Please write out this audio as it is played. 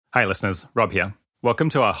Hi listeners, Rob here. Welcome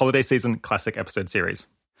to our holiday season classic episode series.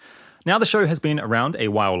 Now the show has been around a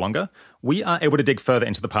while longer, we are able to dig further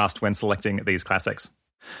into the past when selecting these classics.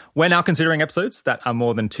 We're now considering episodes that are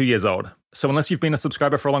more than 2 years old, so unless you've been a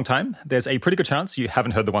subscriber for a long time, there's a pretty good chance you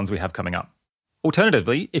haven't heard the ones we have coming up.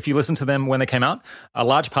 Alternatively, if you listen to them when they came out, a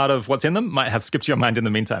large part of what's in them might have skipped your mind in the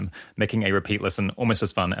meantime, making a repeat listen almost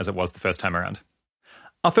as fun as it was the first time around.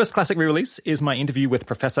 Our first classic re-release is my interview with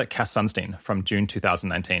Professor Cass Sunstein from June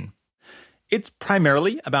 2019. It's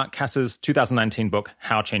primarily about Cass's 2019 book,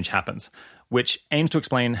 How Change Happens, which aims to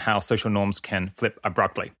explain how social norms can flip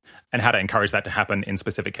abruptly, and how to encourage that to happen in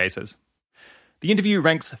specific cases. The interview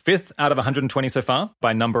ranks 5th out of 120 so far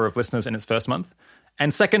by number of listeners in its first month,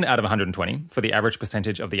 and 2nd out of 120 for the average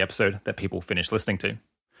percentage of the episode that people finish listening to.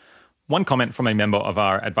 One comment from a member of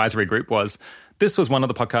our advisory group was, "This was one of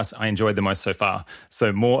the podcasts I enjoyed the most so far,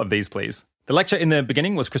 so more of these please." The lecture in the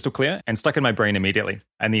beginning was crystal clear and stuck in my brain immediately,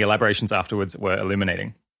 and the elaborations afterwards were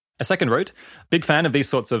illuminating. A second wrote, "Big fan of these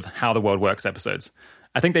sorts of How the World Works episodes.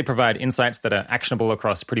 I think they provide insights that are actionable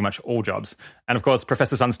across pretty much all jobs. And of course,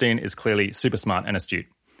 Professor Sunstein is clearly super smart and astute.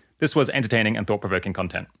 This was entertaining and thought-provoking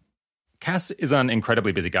content." Cass is an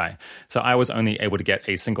incredibly busy guy, so I was only able to get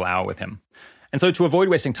a single hour with him. And so to avoid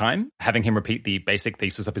wasting time, having him repeat the basic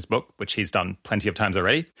thesis of his book, which he's done plenty of times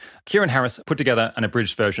already, Kieran Harris put together an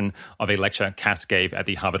abridged version of a lecture Cass gave at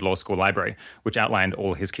the Harvard Law School Library, which outlined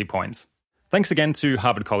all his key points. Thanks again to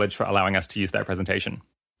Harvard College for allowing us to use that presentation.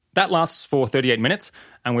 That lasts for 38 minutes,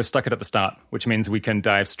 and we've stuck it at the start, which means we can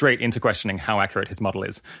dive straight into questioning how accurate his model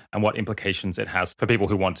is and what implications it has for people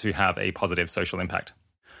who want to have a positive social impact.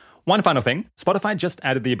 One final thing, Spotify just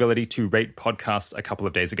added the ability to rate podcasts a couple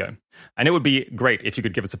of days ago. And it would be great if you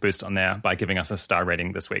could give us a boost on there by giving us a star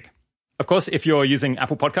rating this week. Of course, if you're using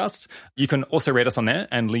Apple Podcasts, you can also rate us on there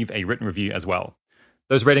and leave a written review as well.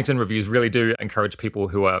 Those ratings and reviews really do encourage people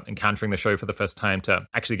who are encountering the show for the first time to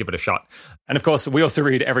actually give it a shot. And of course, we also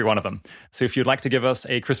read every one of them. So if you'd like to give us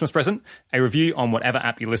a Christmas present, a review on whatever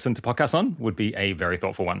app you listen to podcasts on would be a very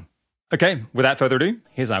thoughtful one. Okay, without further ado,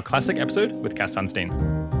 here's our classic episode with Cass Sunstein.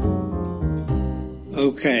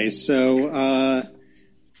 Okay, so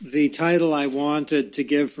the title I wanted to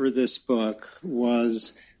give for this book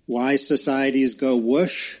was Why Societies Go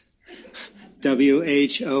Whoosh,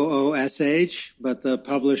 W-H-O-O-S-H, but the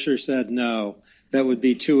publisher said no, that would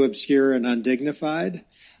be too obscure and undignified.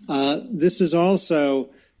 This is also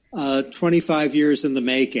 25 years in the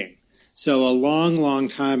making. So a long, long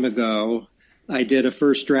time ago, I did a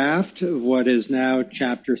first draft of what is now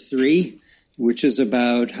Chapter 3, which is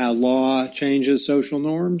about how law changes social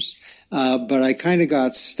norms. But I kind of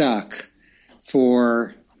got stuck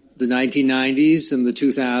for the 1990s and the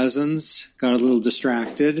 2000s, got a little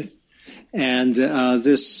distracted. And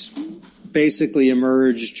this basically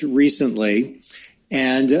emerged recently.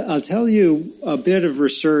 And I'll tell you a bit of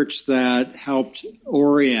research that helped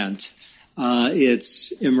orient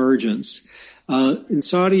its emergence. In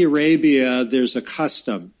Saudi Arabia, there's a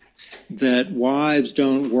custom that wives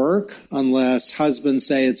don't work unless husbands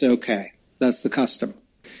say it's okay. That's the custom.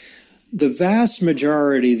 The vast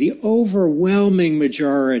majority, the overwhelming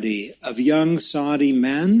majority of young Saudi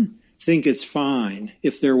men think it's fine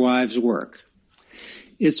if their wives work.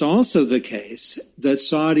 It's also the case that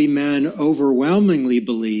Saudi men overwhelmingly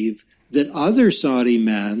believe that other Saudi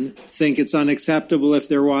men think it's unacceptable if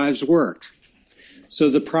their wives work. So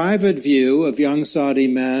the private view of young Saudi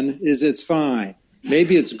men is it's fine.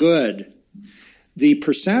 Maybe it's good. The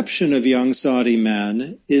perception of young Saudi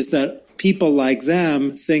men is that people like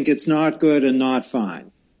them think it's not good and not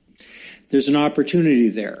fine. There's an opportunity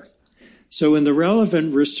there. So in the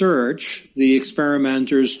relevant research, the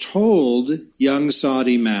experimenters told young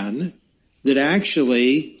Saudi men that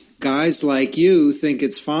actually guys like you think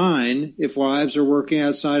it's fine if wives are working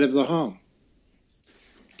outside of the home.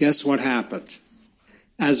 Guess what happened?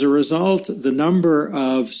 As a result, the number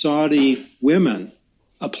of Saudi women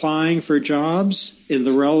applying for jobs in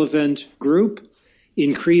the relevant group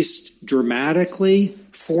increased dramatically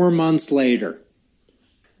 4 months later.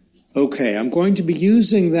 Okay, I'm going to be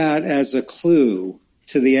using that as a clue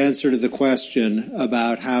to the answer to the question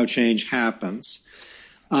about how change happens.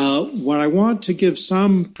 What I want to give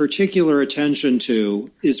some particular attention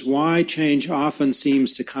to is why change often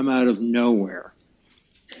seems to come out of nowhere.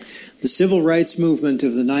 The civil rights movement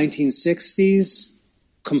of the 1960s,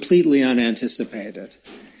 completely unanticipated.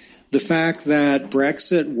 The fact that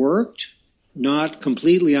Brexit worked, not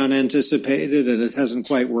completely unanticipated, and it hasn't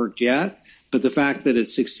quite worked yet, but the fact that it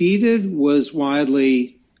succeeded was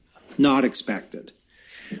widely not expected.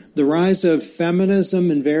 The rise of feminism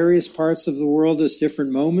in various parts of the world at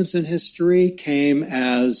different moments in history came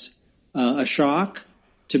as a shock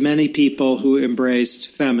to many people who embraced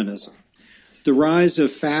feminism. The rise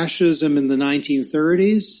of fascism in the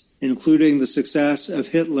 1930s, including the success of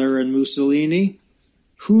Hitler and Mussolini,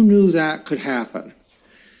 who knew that could happen?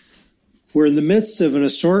 We're in the midst of an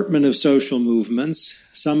assortment of social movements.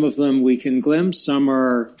 Some of them we can glimpse, some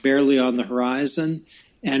are barely on the horizon.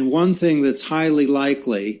 And one thing that's highly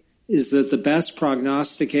likely is that the best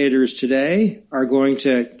prognosticators today are going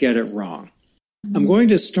to get it wrong. I'm going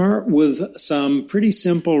to start with some pretty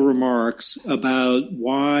simple remarks about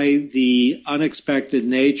why the unexpected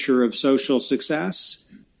nature of social success,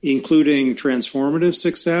 including transformative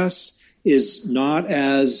success, is not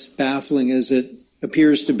as baffling as it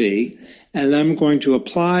appears to be. And I'm going to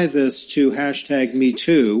apply this to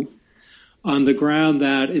 #MeToo on the ground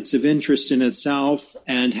that it's of interest in itself,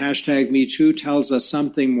 and #MeToo tells us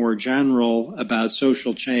something more general about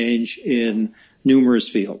social change in numerous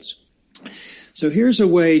fields. So here's a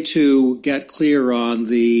way to get clear on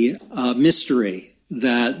the mystery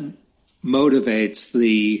that motivates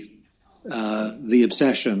the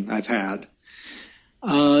obsession I've had.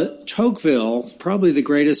 Tocqueville, probably the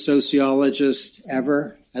greatest sociologist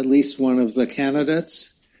ever, at least one of the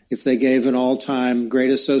candidates. If they gave an all-time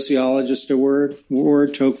greatest sociologist award,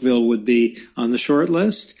 Tocqueville would be on the short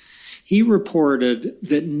list. He reported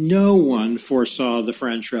that no one foresaw the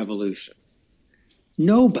French Revolution.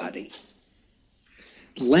 Nobody.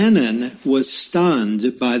 Lenin was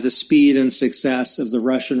stunned by the speed and success of the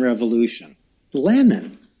Russian Revolution.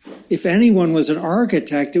 Lenin. If anyone was an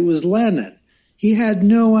architect, it was Lenin. He had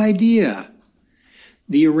no idea.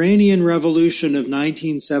 The Iranian Revolution of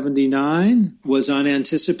 1979 was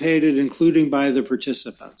unanticipated, including by the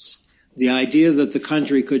participants. The idea that the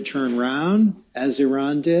country could turn round, as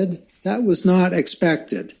Iran did, that was not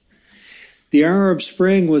expected. The Arab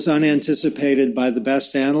Spring was unanticipated by the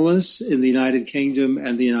best analysts in the United Kingdom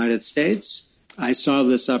and the United States. I saw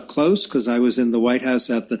this up close because I was in the White House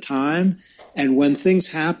at the time. And when things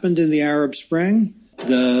happened in the Arab Spring,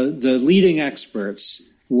 the leading experts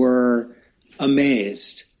were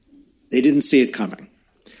amazed. They didn't see it coming.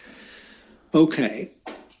 Okay,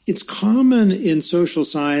 it's common in social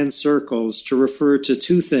science circles to refer to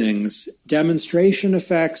two things, demonstration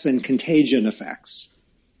effects and contagion effects.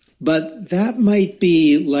 But that might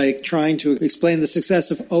be like trying to explain the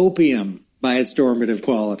success of opium by its dormitive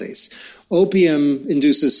qualities. Opium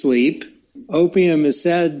induces sleep. Opium is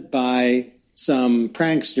said by some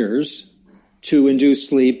pranksters to induce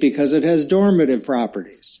sleep because it has dormitive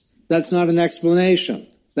properties. That's not an explanation.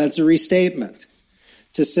 That's a restatement.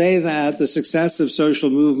 To say that the success of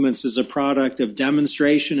social movements is a product of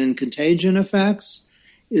demonstration and contagion effects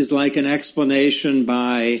is like an explanation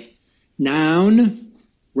by noun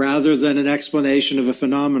rather than an explanation of a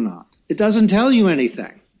phenomenon. It doesn't tell you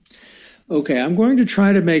anything. Okay, I'm going to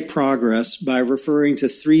try to make progress by referring to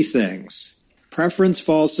three things: preference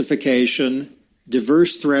falsification,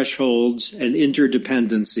 diverse thresholds, and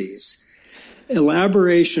interdependencies.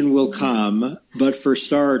 Elaboration will come, but for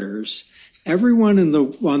starters, everyone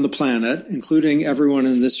on the planet, including everyone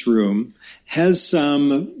in this room, has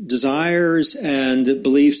some desires and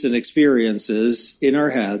beliefs and experiences in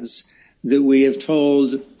our heads that we have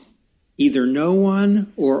told either no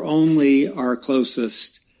one or only our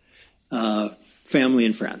closest family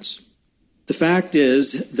and friends. The fact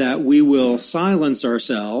is that we will silence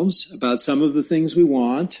ourselves about some of the things we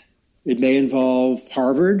want. It may involve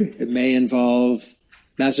Harvard. It may involve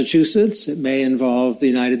Massachusetts. It may involve the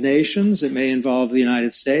United Nations. It may involve the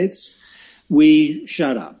United States. We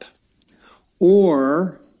shut up.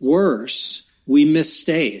 Or worse, we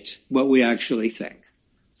misstate what we actually think.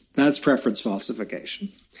 That's preference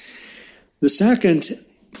falsification. The second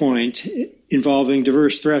point involving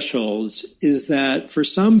diverse thresholds is that for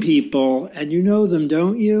some people, and you know them,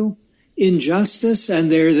 don't you? Injustice,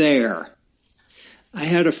 and they're there. I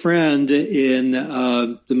had a friend in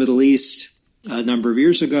the Middle East a number of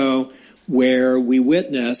years ago where we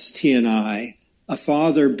witnessed, he and I, a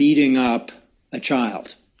father beating up a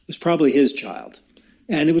child. It was probably his child.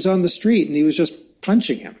 And it was on the street, and he was just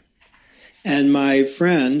punching him. And my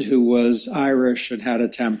friend, who was Irish and had a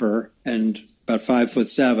temper and about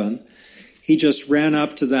 5'7", he just ran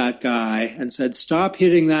up to that guy and said, "Stop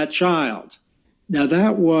hitting that child." Now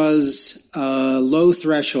that was a low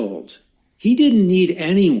threshold. He didn't need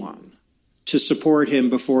anyone to support him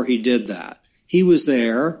before he did that. He was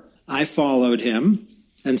there. I followed him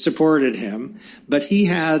and supported him, but he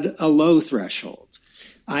had a low threshold.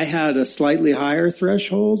 I had a slightly higher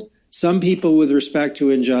threshold. Some people with respect to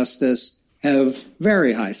injustice have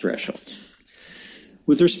very high thresholds.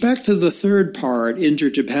 With respect to the third part,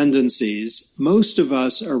 interdependencies, most of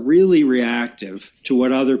us are really reactive to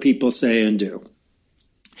what other people say and do.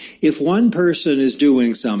 If one person is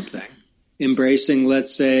doing something, embracing,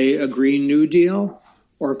 let's say, a Green New Deal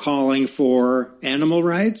or calling for animal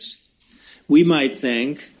rights, we might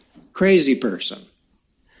think, crazy person.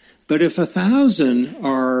 But if 1,000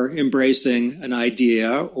 are embracing an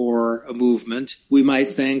idea or a movement, we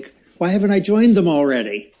might think, why haven't I joined them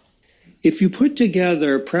already? If you put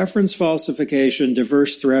together preference falsification,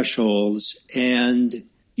 diverse thresholds, and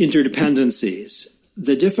interdependencies,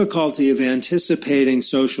 the difficulty of anticipating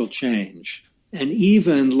social change and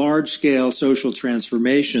even large-scale social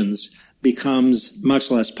transformations becomes much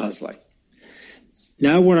less puzzling.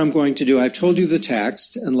 Now what I'm going to do, I've told you the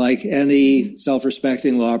text, and like any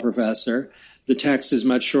self-respecting law professor, the text is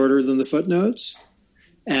much shorter than the footnotes.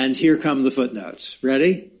 And here come the footnotes.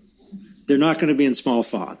 Ready? They're not going to be in small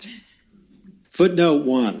font. Footnote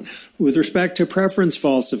 1. With respect to preference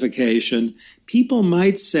falsification, people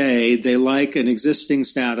might say they like an existing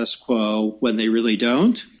status quo when they really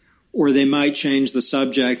don't, or they might change the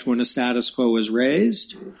subject when a status quo is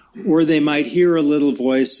raised, or they might hear a little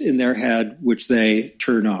voice in their head which they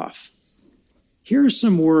turn off. Here are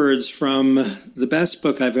some words from the best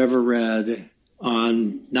book I've ever read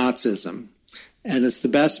on Nazism. And it's the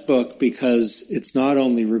best book because it's not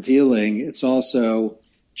only revealing, it's also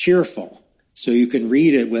cheerful. So you can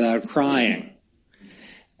read it without crying.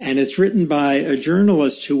 And it's written by a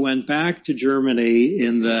journalist who went back to Germany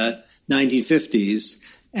in the 1950s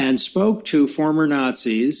and spoke to former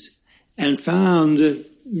Nazis and found,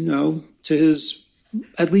 to his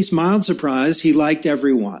at least mild surprise, he liked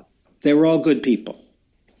everyone. They were all good people.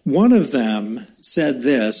 One of them said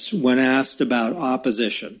this when asked about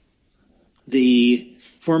opposition. The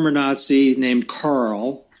former Nazi named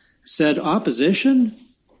Karl said, opposition?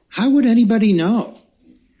 How would anybody know?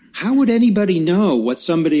 How would anybody know what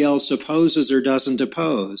somebody else opposes or doesn't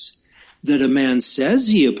oppose? That a man says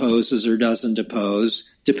he opposes or doesn't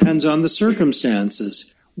oppose depends on the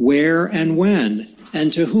circumstances, where and when,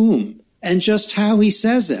 and to whom, and just how he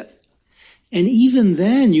says it. And even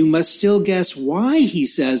then, you must still guess why he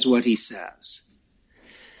says what he says.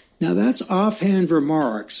 Now, that's offhand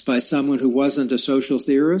remarks by someone who wasn't a social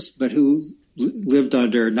theorist, but who lived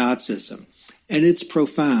under Nazism. And it's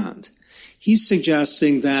profound. He's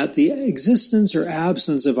suggesting that the existence or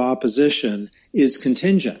absence of opposition is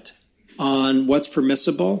contingent on what's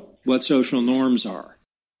permissible, what social norms are.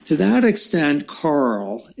 To that extent,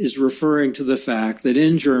 Karl is referring to the fact that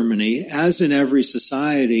in Germany, as in every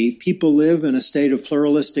society, people live in a state of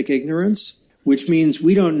pluralistic ignorance, which means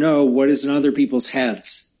we don't know what is in other people's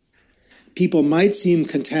heads. People might seem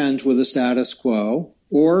content with the status quo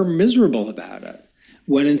or miserable about it,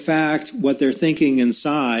 when in fact what they're thinking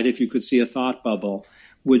inside, if you could see a thought bubble,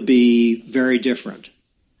 would be very different.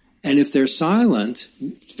 And if they're silent,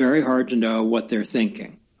 it's very hard to know what they're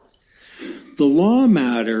thinking. The law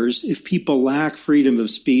matters if people lack freedom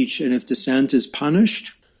of speech and if dissent is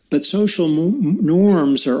punished, but social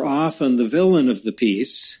norms are often the villain of the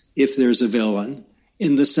piece, if there's a villain,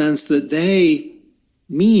 in the sense that they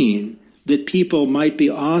mean that people might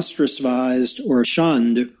be ostracized or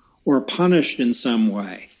shunned or punished in some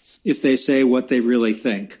way if they say what they really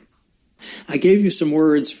think. I gave you some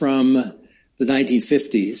words from the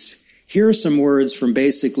 1950s. Here are some words from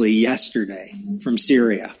basically yesterday, from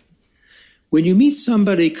Syria. When you meet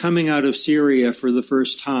somebody coming out of Syria for the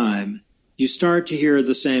first time, you start to hear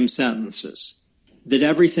the same sentences. That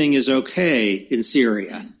everything is okay in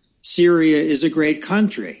Syria. Syria is a great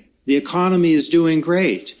country. The economy is doing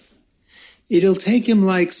great. It'll take him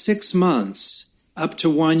like 6 months, up to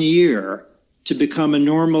 1 year, to become a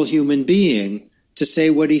normal human being, to say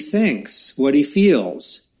what he thinks, what he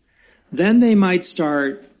feels. Then they might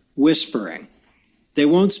start whispering. They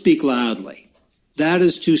won't speak loudly. That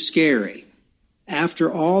is too scary.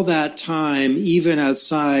 After all that time, even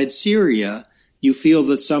outside Syria, you feel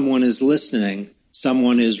that someone is listening,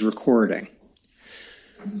 someone is recording.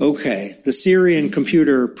 Okay, the Syrian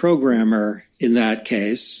computer programmer in that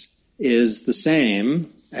case is the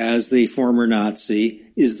same as the former Nazi,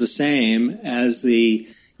 is the same as the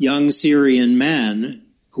young Syrian men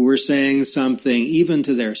who were saying something even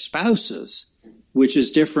to their spouses, which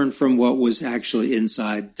is different from what was actually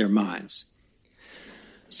inside their minds.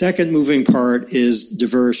 Second moving part is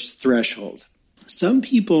diverse threshold. Some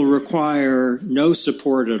people require no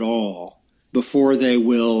support at all before they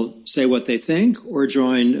will say what they think or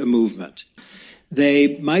join a movement.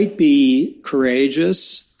 They might be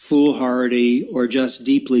courageous, foolhardy, or just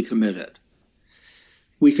deeply committed.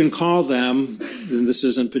 We can call them, and this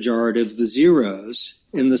isn't pejorative, the zeros,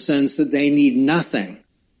 in the sense that they need nothing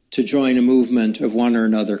to join a movement of one or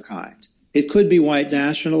another kind. It could be white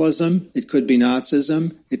nationalism, it could be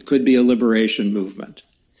Nazism, it could be a liberation movement.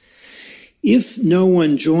 If no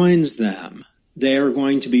one joins them, they are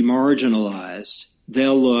going to be marginalized.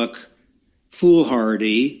 They'll look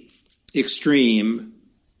foolhardy, extreme,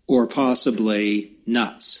 or possibly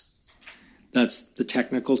nuts. That's the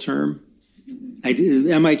technical term.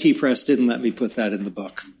 MIT Press didn't let me put that in the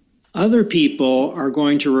book. Other people are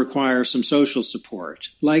going to require some social support.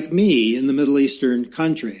 Like me in the Middle Eastern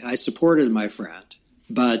country, I supported my friend,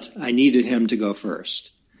 but I needed him to go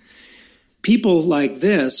first. People like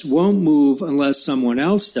this won't move unless someone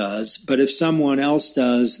else does, but if someone else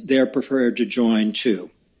does, they're prepared to join too.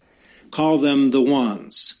 Call them the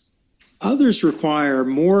ones. Others require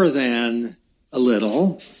more than a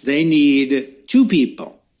little. They need two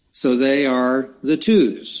people, so they are the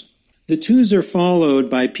twos. The twos are followed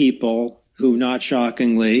by people who, not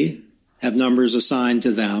shockingly, have numbers assigned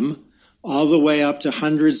to them, all the way up to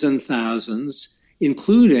hundreds and thousands,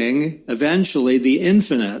 including, eventually, the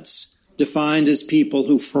infinites, defined as people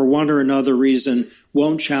who, for one or another reason,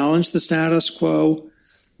 won't challenge the status quo,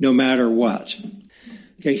 no matter what.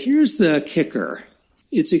 Okay, here's the kicker.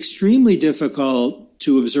 It's extremely difficult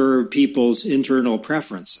to observe people's internal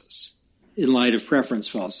preferences in light of preference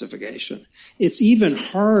falsification. It's even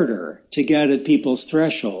harder to get at people's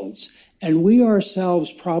thresholds, and we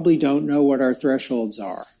ourselves probably don't know what our thresholds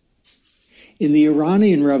are. In the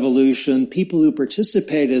Iranian Revolution, people who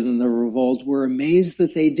participated in the revolt were amazed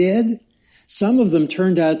that they did. Some of them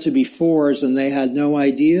turned out to be 4s and they had no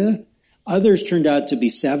idea. Others turned out to be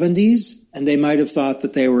 70s, and they might have thought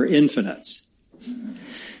that they were infinites.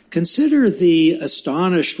 Consider the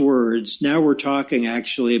astonished words. Now we're talking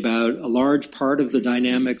actually about a large part of the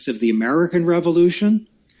dynamics of the American Revolution.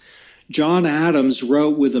 John Adams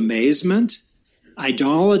wrote with amazement,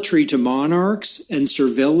 "Idolatry to monarchs and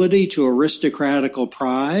servility to aristocratical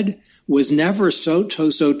pride was never so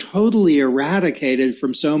totally eradicated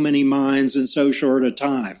from so many minds in so short a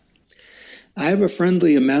time." I have a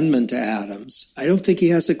friendly amendment to Adams. I don't think he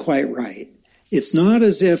has it quite right. It's not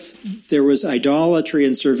as if there was idolatry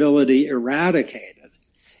and servility eradicated.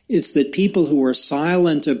 It's that people who were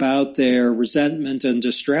silent about their resentment and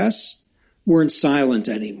distress weren't silent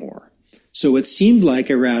anymore. So it seemed like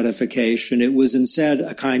a ratification. It was instead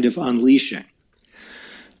a kind of unleashing.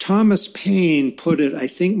 Thomas Paine put it, I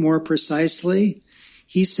think, more precisely.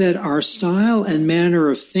 He said, "Our style and manner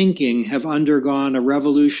of thinking have undergone a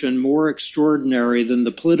revolution more extraordinary than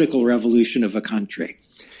the political revolution of a country."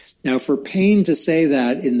 Now, for Paine to say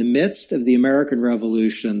that in the midst of the American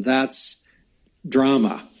Revolution, that's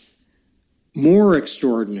drama. More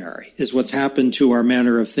extraordinary is what's happened to our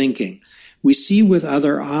manner of thinking. We see with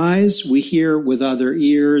other eyes, we hear with other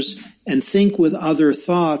ears, and think with other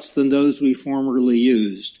thoughts than those we formerly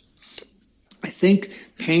used. I think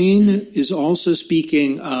Paine is also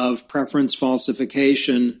speaking of preference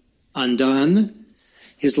falsification undone.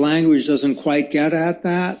 His language doesn't quite get at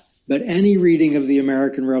that, but any reading of the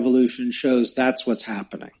American Revolution shows that's what's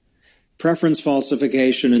happening. Preference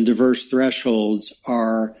falsification and diverse thresholds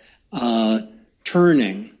are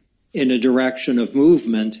turning in a direction of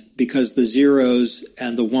movement because the zeros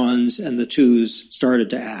and the ones and the twos started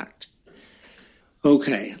to act.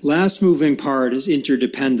 Okay, last moving part is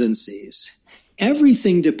interdependencies.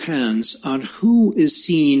 Everything depends on who is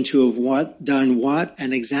seen to have done what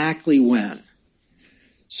and exactly when.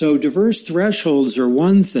 So diverse thresholds are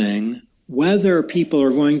one thing. Whether people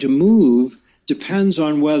are going to move depends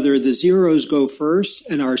on whether the zeros go first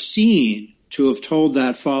and are seen to have told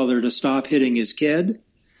that father to stop hitting his kid,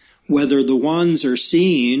 whether the ones are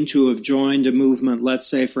seen to have joined a movement, let's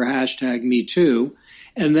say for #MeToo,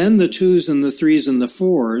 and then the twos and the threes and the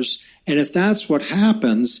fours. And if that's what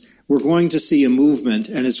happens, we're going to see a movement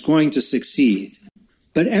and it's going to succeed.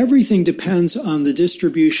 But everything depends on the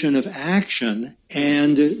distribution of action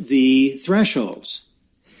and the thresholds.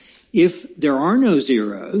 If there are no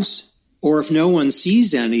zeros, or if no one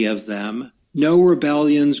sees any of them, no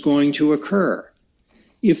rebellion's going to occur.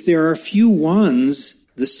 If there are few ones,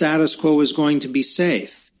 the status quo is going to be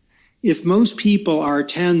safe. If most people are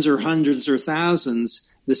tens or hundreds or thousands,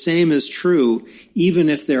 the same is true, even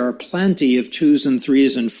if there are plenty of twos and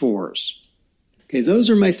threes and fours. Okay, those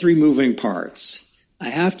are my three moving parts. I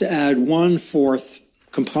have to add one fourth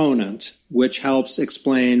component, which helps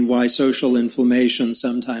explain why social inflammation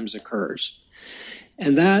sometimes occurs.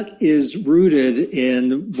 And that is rooted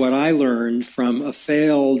in what I learned from a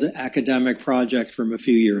failed academic project from a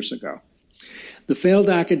few years ago. The failed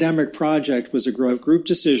academic project was a group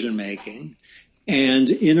decision-making, and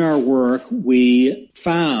in our work, we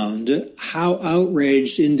found how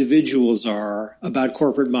outraged individuals are about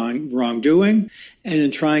corporate wrongdoing. And in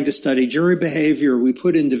trying to study jury behavior, we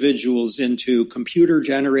put individuals into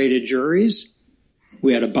computer-generated juries.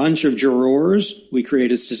 We had a bunch of jurors. We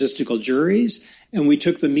created statistical juries, and we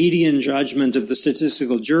took the median judgment of the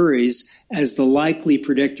statistical juries as the likely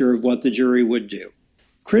predictor of what the jury would do.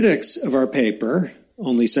 Critics of our paper,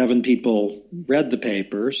 only 7 people read the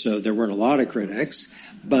paper, so there weren't a lot of critics,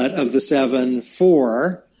 but of the 7,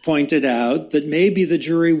 4 pointed out that maybe the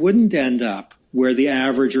jury wouldn't end up where the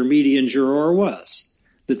average or median juror was,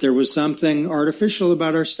 that there was something artificial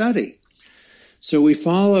about our study. So we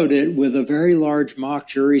followed it with a very large mock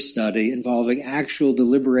jury study involving actual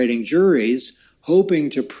deliberating juries, hoping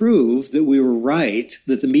to prove that we were right,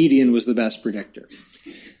 that the median was the best predictor.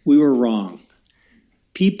 We were wrong.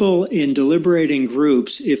 People in deliberating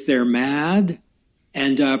groups, if they're mad,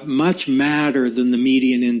 end up much madder than the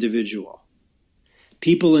median individual.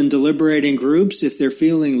 People in deliberating groups, if they're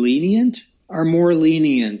feeling lenient, are more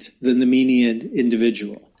lenient than the median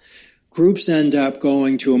individual. Groups end up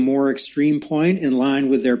going to a more extreme point in line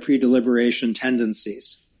with their pre-deliberation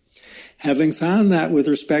tendencies. Having found that with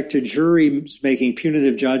respect to juries making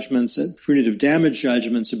punitive damage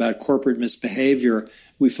judgments about corporate misbehavior,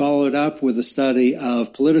 we followed up with a study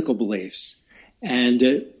of political beliefs. And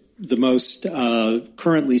the most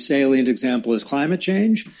currently salient example is climate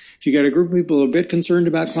change. If you get a group of people who are a bit concerned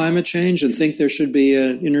about climate change and think there should be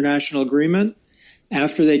an international agreement,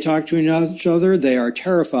 after they talk to each other, they are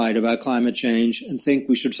terrified about climate change and think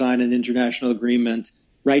we should sign an international agreement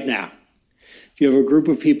right now. If you have a group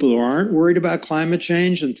of people who aren't worried about climate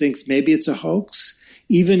change and thinks maybe it's a hoax,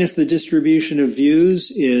 even if the distribution of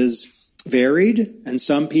views is varied, and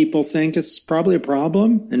some people think it's probably a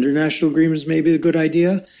problem, international agreements may be a good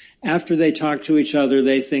idea, after they talk to each other,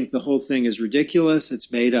 they think the whole thing is ridiculous, it's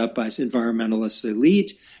made up by environmentalist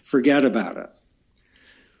elite, forget about it.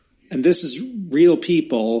 And this is real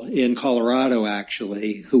people in Colorado,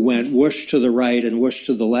 actually, who went whoosh to the right and whoosh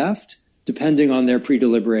to the left, depending on their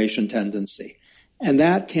pre-deliberation tendency. And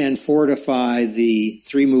that can fortify the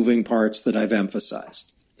 3 moving parts that I've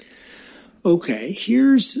emphasized. Okay,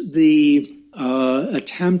 here's the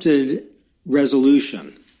attempted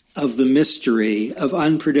resolution of the mystery of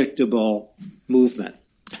unpredictable movement.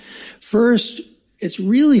 First, it's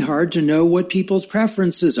really hard to know what people's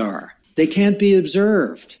preferences are. They can't be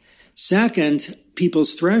observed. Second,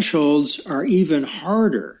 people's thresholds are even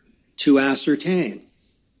harder to ascertain.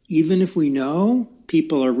 Even if we know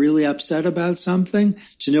people are really upset about something,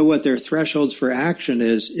 to know what their thresholds for action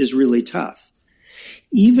is really tough.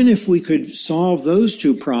 Even if we could solve those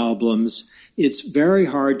 2 problems, it's very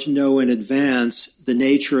hard to know in advance the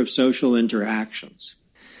nature of social interactions.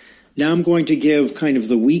 Now I'm going to give kind of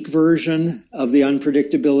the weak version of the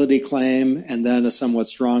unpredictability claim and then a somewhat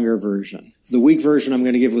stronger version. The weak version I'm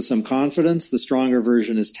going to give with some confidence. The stronger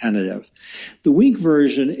version is tentative. The weak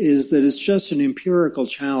version is that it's just an empirical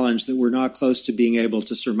challenge that we're not close to being able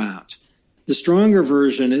to surmount. The stronger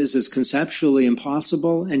version is it's conceptually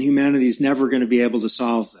impossible and humanity's never going to be able to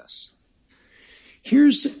solve this.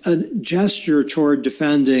 Here's a gesture toward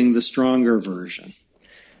defending the stronger version.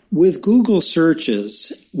 With Google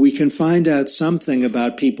searches, we can find out something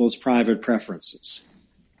about people's private preferences.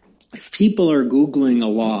 If people are Googling a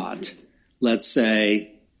lot, let's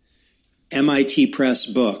say MIT Press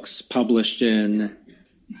books published in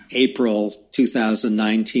April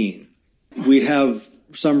 2019, we'd have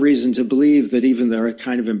some reason to believe that even they're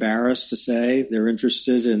kind of embarrassed to say they're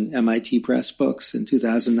interested in MIT Press books in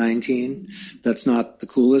 2019. That's not the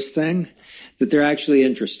coolest thing, that they're actually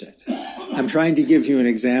interested. I'm trying to give you an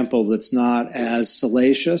example that's not as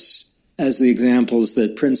salacious as the examples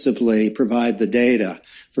that principally provide the data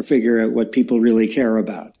for figuring out what people really care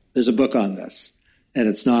about. There's a book on this, and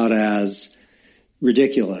it's not as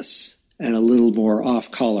ridiculous and a little more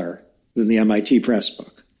off color than the MIT Press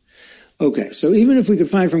book. Okay, so even if we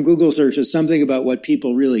could find from Google searches something about what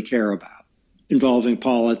people really care about, involving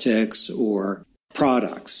politics or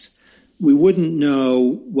products, we wouldn't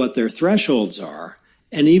know what their thresholds are.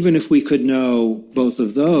 And even if we could know both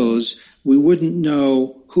of those, we wouldn't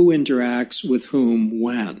know who interacts with whom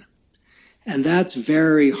when. And that's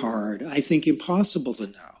very hard, I think impossible to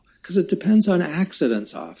know, because it depends on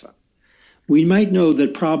accidents often. We might know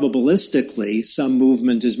that probabilistically some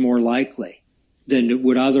movement is more likely than it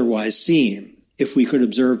would otherwise seem if we could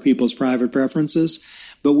observe people's private preferences,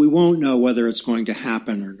 but we won't know whether it's going to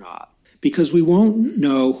happen or not, because we won't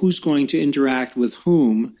know who's going to interact with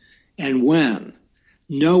whom and when.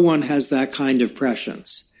 No one has that kind of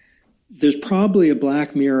prescience. There's probably a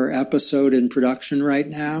Black Mirror episode in production right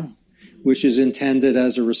now, which is intended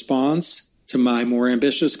as a response to my more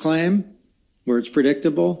ambitious claim, where it's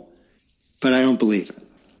predictable, but I don't believe it.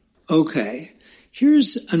 Okay,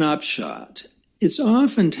 here's an upshot. It's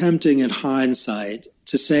often tempting in hindsight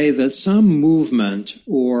to say that some movement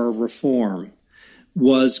or reform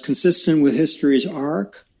was consistent with history's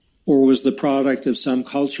arc or was the product of some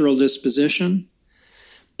cultural disposition.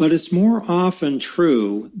 But it's more often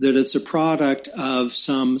true that it's a product of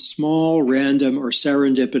some small, random, or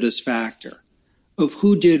serendipitous factor of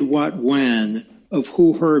who did what when, of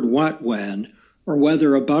who heard what when, or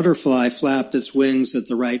whether a butterfly flapped its wings at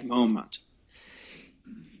the right moment.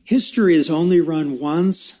 History is only run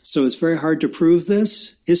once, so it's very hard to prove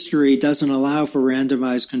this. History doesn't allow for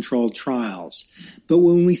randomized controlled trials. But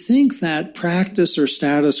when we think that practice or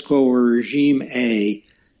status quo or regime A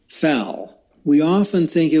fell, we often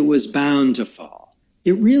think it was bound to fall.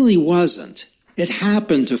 It really wasn't. It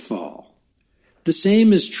happened to fall. The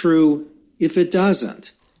same is true if it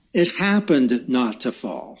doesn't. It happened not to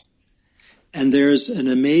fall. And there's an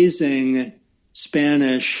amazing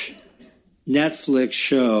Spanish Netflix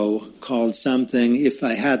show called something, If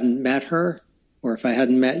I Hadn't Met Her, or If I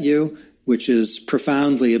Hadn't Met You, which is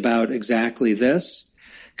profoundly about exactly this.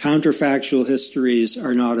 Counterfactual histories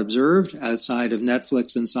are not observed outside of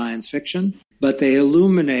Netflix and science fiction, but they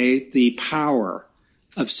illuminate the power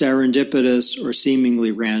of serendipitous or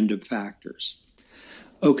seemingly random factors.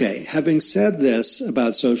 Okay, having said this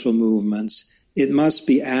about social movements, it must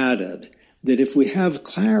be added that if we have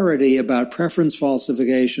clarity about preference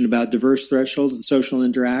falsification, about diverse thresholds and social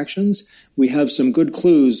interactions, we have some good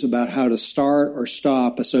clues about how to start or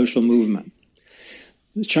stop a social movement.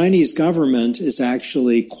 The Chinese government is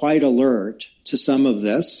actually quite alert to some of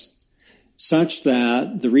this, such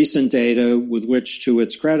that the recent data with which, to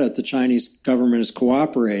its credit, the Chinese government has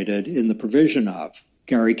cooperated in the provision of,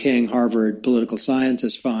 Gary King, Harvard political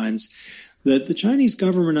scientist, finds that the Chinese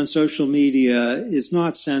government on social media is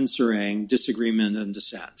not censoring disagreement and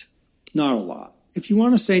dissent. Not a lot. If you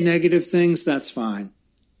want to say negative things, that's fine,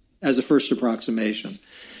 as a first approximation.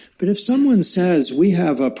 But if someone says, we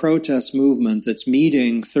have a protest movement that's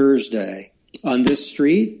meeting Thursday on this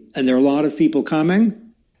street, and there are a lot of people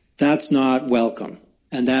coming, that's not welcome,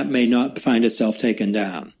 and that may not find itself taken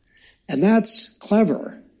down. And that's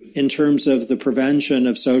clever in terms of the prevention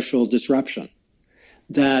of social disruption.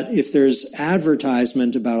 That if there's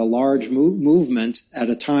advertisement about a large movement at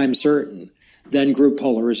a time certain, then group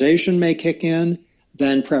polarization may kick in,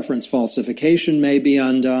 then preference falsification may be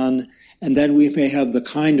undone, and then we may have the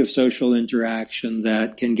kind of social interaction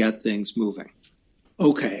that can get things moving.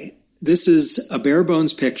 Okay, this is a bare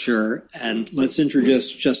bones picture, and let's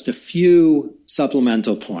introduce just a few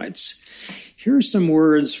supplemental points. Here's some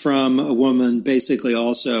words from a woman, basically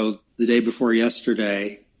also the day before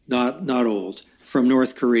yesterday, not old, from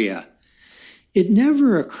North Korea. It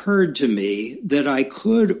never occurred to me that I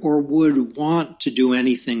could or would want to do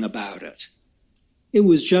anything about it. It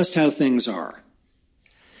was just how things are.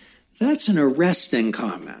 That's an arresting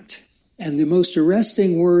comment. And the most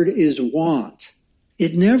arresting word is want.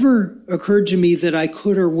 It never occurred to me that I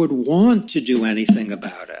could or would want to do anything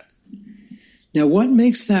about it. Now, what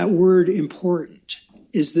makes that word important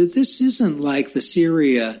is that this isn't like the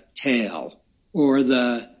Syria tale or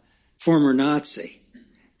the former Nazi.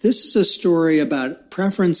 This is a story about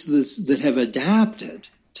preferences that have adapted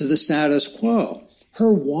to the status quo.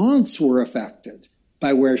 Her wants were affected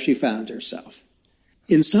by where she found herself.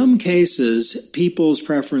 In some cases, people's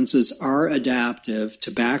preferences are adaptive to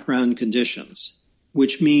background conditions,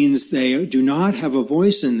 which means they do not have a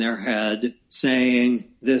voice in their head saying,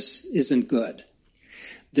 this isn't good.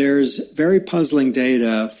 There's very puzzling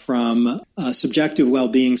data from subjective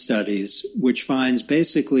well-being studies, which finds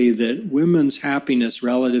basically that women's happiness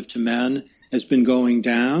relative to men has been going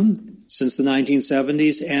down since the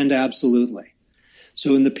 1970s, and absolutely.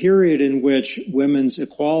 So in the period in which women's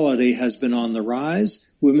equality has been on the rise,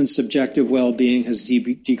 women's subjective well-being has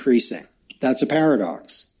decreasing. That's a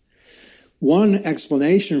paradox. One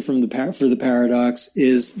explanation for the paradox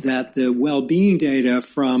is that the well-being data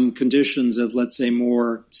from conditions of, let's say,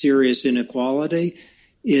 more serious inequality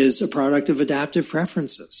is a product of adaptive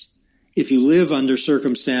preferences. If you live under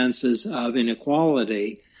circumstances of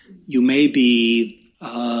inequality, you may be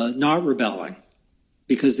not rebelling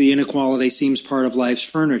because the inequality seems part of life's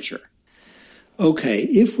furniture. Okay,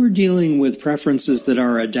 if we're dealing with preferences that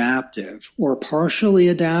are adaptive or partially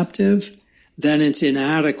adaptive, then it's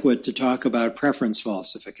inadequate to talk about preference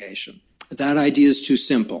falsification. That idea is too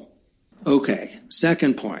simple. Okay,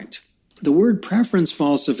 second point. The word preference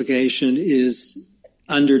falsification is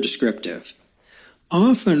under-descriptive.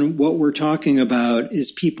 Often what we're talking about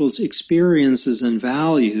is people's experiences and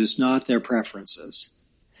values, not their preferences.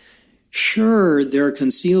 Sure, they're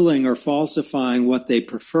concealing or falsifying what they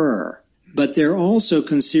prefer, but they're also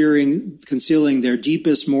concealing their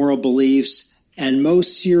deepest moral beliefs and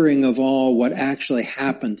most searing of all, what actually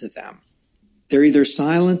happened to them. They're either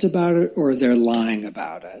silent about it or they're lying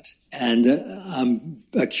about it. And I'm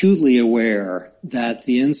acutely aware that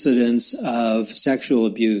the incidence of sexual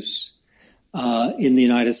abuse in the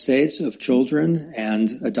United States of children and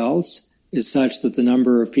adults is such that the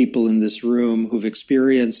number of people in this room who've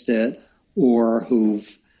experienced it or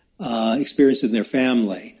who've experienced it in their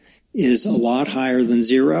family is a lot higher than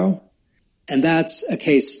zero. And that's a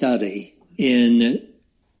case study in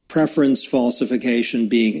preference falsification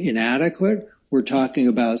being inadequate. We're talking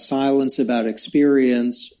about silence about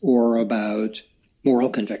experience or about moral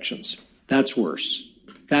convictions. That's worse.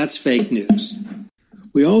 That's fake news.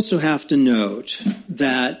 We also have to note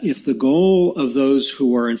that if the goal of those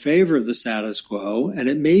who are in favor of the status quo, and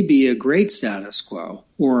it may be a great status quo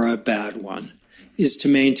or a bad one, is to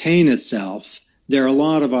maintain itself, there are a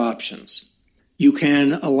lot of options. You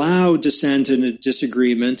can allow dissent and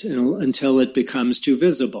disagreement until it becomes too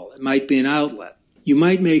visible. It might be an outlet. You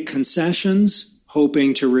might make concessions,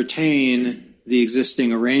 hoping to retain the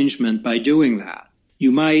existing arrangement by doing that.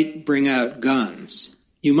 You might bring out guns.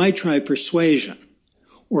 You might try persuasion.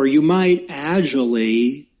 Or you might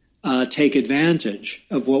agilely take advantage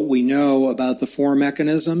of what we know about the four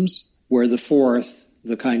mechanisms, where the fourth,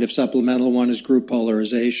 the kind of supplemental one, is group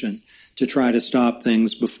polarization, to try to stop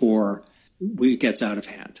things before it gets out of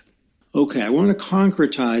hand. Okay, I want to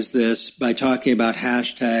concretize this by talking about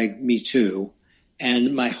 #MeToo.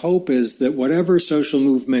 And my hope is that whatever social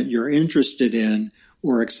movement you're interested in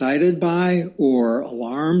or excited by or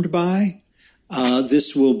alarmed by,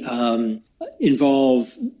 this will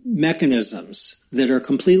involve mechanisms that are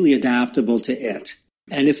completely adaptable to it.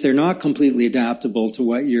 And if they're not completely adaptable to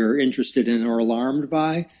what you're interested in or alarmed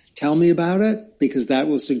by, tell me about it, because that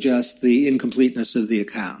will suggest the incompleteness of the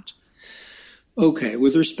account. Okay,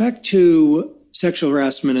 with respect to sexual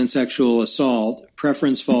harassment and sexual assault,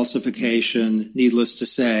 preference falsification, needless to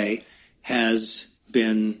say, has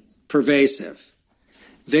been pervasive.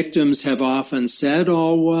 Victims have often said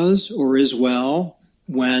all was or is well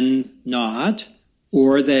when not,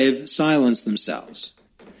 or they've silenced themselves.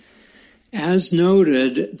 As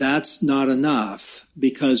noted, that's not enough,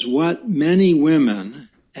 because what many women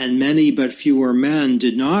and many but fewer men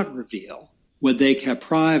did not reveal, what they kept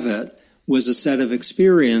private, was a set of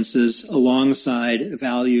experiences alongside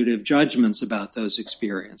evaluative judgments about those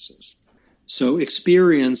experiences. So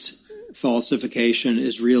experience falsification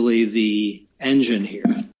is really the engine here.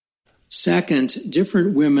 Second,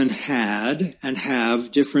 different women had and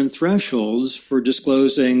have different thresholds for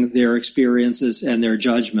disclosing their experiences and their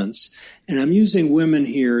judgments. And I'm using women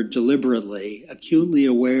here deliberately, acutely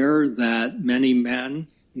aware that many men,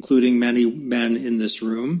 including many men in this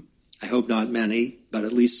room, I hope not many, but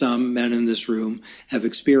at least some men in this room have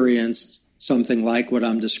experienced something like what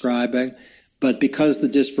I'm describing. But because the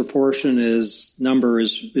disproportion number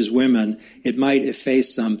is women, it might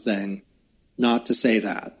efface something not to say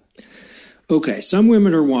that. Okay, some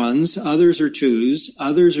women are ones, others are twos,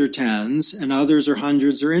 others are tens, and others are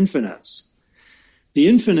hundreds or infinites. The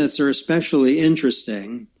infinites are especially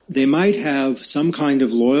interesting. They might have some kind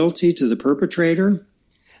of loyalty to the perpetrator.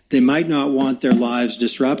 They might not want their lives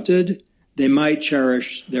disrupted. They might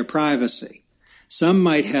cherish their privacy. Some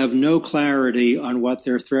might have no clarity on what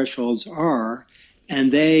their thresholds are,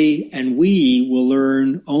 and they and we will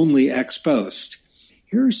learn only ex post.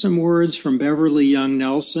 Here are some words from Beverly Young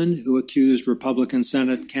Nelson, who accused Republican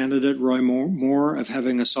Senate candidate Roy Moore of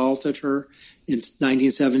having assaulted her in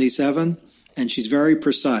 1977, and she's very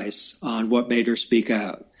precise on what made her speak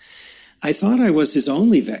out. I thought I was his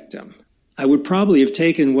only victim. I would probably have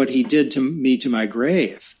taken what he did to me to my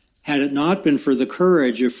grave, had it not been for the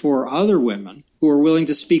courage of 4 other women who were willing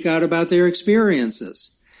to speak out about their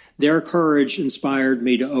experiences. Their courage inspired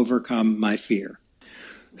me to overcome my fear.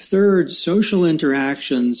 Third, social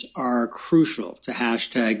interactions are crucial to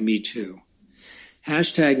 #MeToo.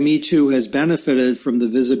 #MeToo has benefited from the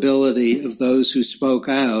visibility of those who spoke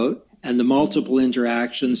out and the multiple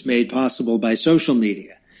interactions made possible by social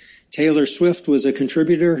media. Taylor Swift was a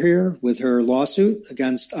contributor here with her lawsuit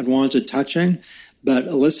against unwanted touching, but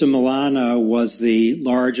Alyssa Milano was the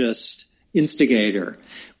largest instigator.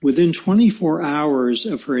 Within 24 hours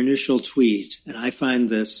of her initial tweet, and I find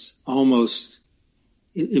this almost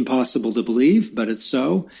impossible to believe, but it's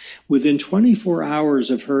so, within 24 hours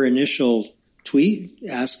of her initial tweet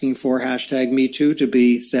asking for #MeToo to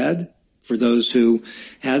be said for those who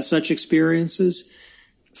had such experiences,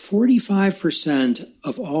 45%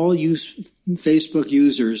 of all Facebook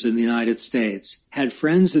users in the United States had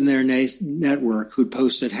friends in their network who'd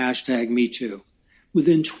posted #MeToo.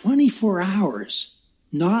 Within 24 hours,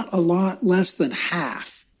 not a lot less than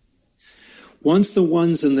half. Once the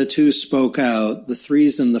ones and the twos spoke out, the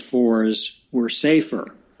threes and the fours were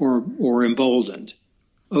safer or emboldened.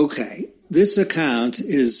 Okay, this account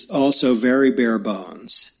is also very bare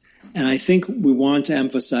bones, and I think we want to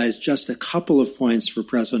emphasize just a couple of points for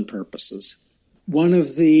present purposes. One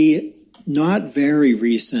of the not very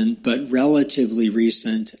recent, but relatively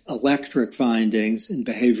recent electric findings in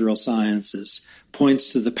behavioral sciences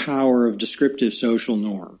points to the power of descriptive social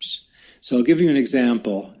norms. So I'll give you an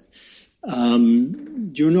example.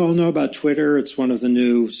 Do you all know about Twitter? It's one of the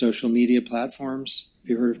new social media platforms. Have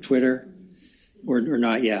you heard of Twitter? Or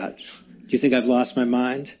not yet? Do you think I've lost my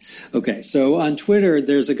mind? Okay, so on Twitter,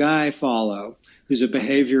 there's a guy I follow who's a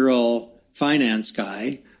behavioral finance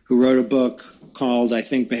guy who wrote a book called, I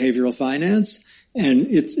think, Behavioral Finance, and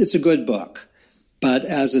it's a good book. But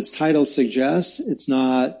as its title suggests, it's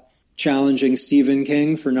not challenging Stephen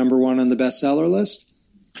King for number one on the bestseller list.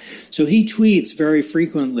 So he tweets very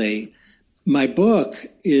frequently, my book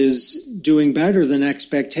is doing better than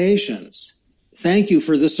expectations. Thank you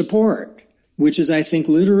for the support, which is, I think,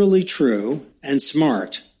 literally true and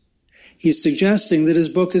smart. He's suggesting that his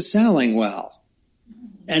book is selling well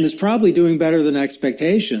and is probably doing better than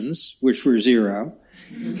expectations, which were zero.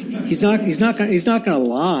 He's not going to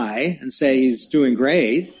lie and say he's doing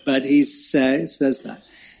great, but he says that.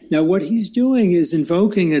 Now, what he's doing is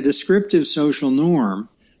invoking a descriptive social norm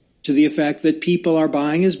to the effect that people are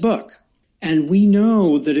buying his book. And we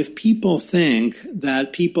know that if people think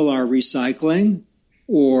that people are recycling,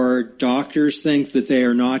 or doctors think that they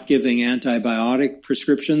are not giving antibiotic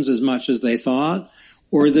prescriptions as much as they thought,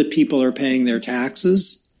 or that people are paying their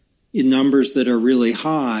taxes in numbers that are really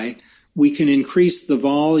high, we can increase the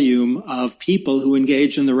volume of people who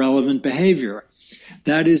engage in the relevant behavior.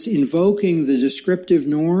 That is, invoking the descriptive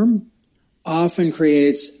norm often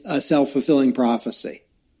creates a self-fulfilling prophecy,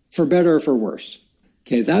 for better or for worse.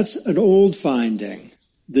 Okay, that's an old finding.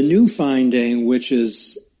 The new finding, which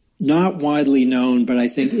is not widely known, but I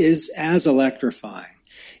think is as electrifying,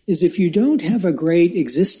 is if you don't have a great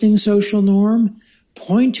existing social norm,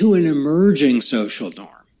 point to an emerging social norm.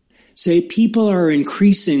 Say people are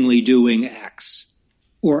increasingly doing X,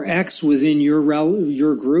 or X within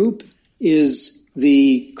your group is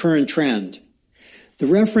the current trend. The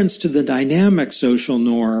reference to the dynamic social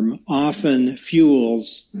norm often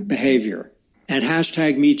fuels behavior, and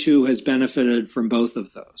hashtag #MeToo has benefited from both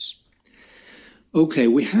of those. Okay,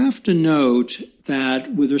 we have to note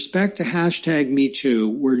that with respect to hashtag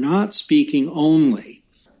 #MeToo, we're not speaking only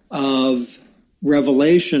of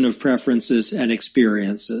revelation of preferences and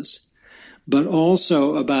experiences, but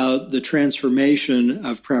also about the transformation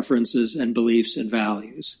of preferences and beliefs and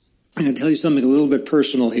values. I'm going to tell you something a little bit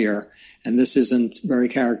personal here, and this isn't very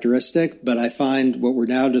characteristic, but I find what we're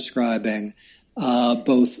now describing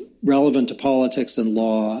both relevant to politics and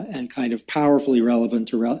law and kind of powerfully relevant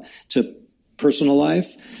to personal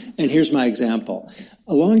life. And here's my example.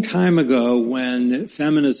 A long time ago, when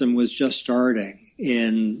feminism was just starting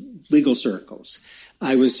in legal circles,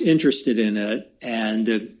 I was interested in it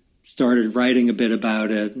and started writing a bit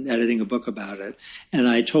about it and editing a book about it. And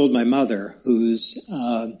I told my mother, who's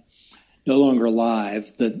no longer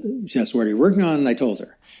alive, that she asked, what are you working on? And I told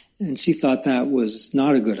her. And she thought that was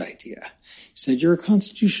not a good idea. She said, you're a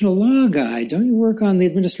constitutional law guy. Don't you work on the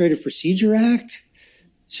Administrative Procedure Act?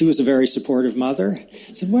 She was a very supportive mother.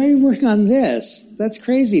 I said, why are you working on this? That's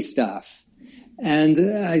crazy stuff. And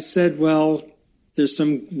I said, well, there's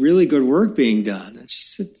some really good work being done. And she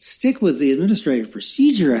said, stick with the Administrative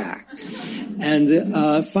Procedure Act.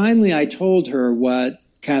 And finally, I told her what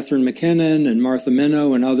Catherine McKinnon and Martha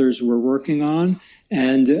Minow and others were working on,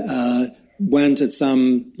 and went at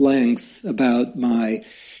some length about my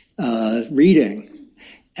reading.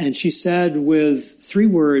 And she said with 3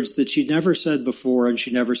 words that she'd never said before and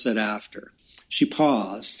she never said after. She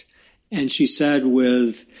paused, and she said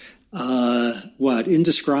with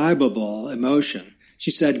indescribable emotion.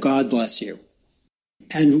 She said, God bless you.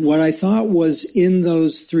 And what I thought was in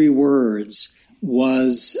those 3 words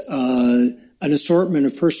was an assortment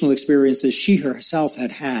of personal experiences she herself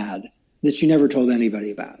had had that she never told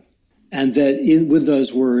anybody about. And that with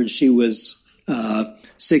those words she was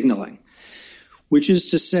signaling. Which is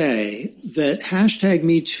to say that hashtag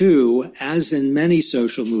 #MeToo, as in many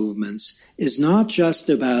social movements, is not just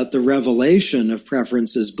about the revelation of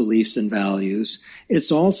preferences, beliefs, and values.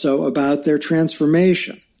 It's also about their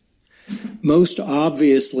transformation. Most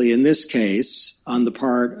obviously, in this case, on the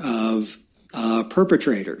part of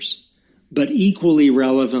perpetrators, but equally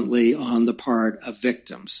relevantly on the part of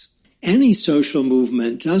victims. Any social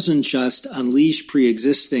movement doesn't just unleash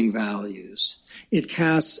pre-existing values. It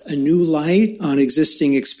casts a new light on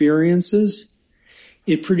existing experiences.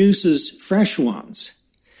 it produces fresh ones.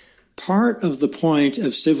 Part of the point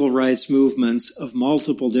of civil rights movements of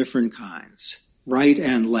multiple different kinds, right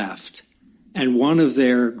and left, and one of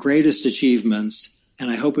their greatest achievements, and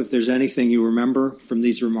I hope if there's anything you remember from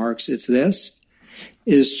these remarks, it's this,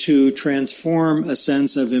 is to transform a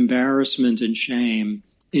sense of embarrassment and shame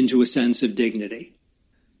into a sense of dignity.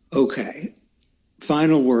 Okay,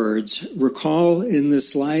 final words. Recall in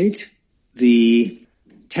this light the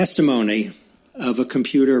testimony of a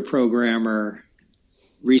computer programmer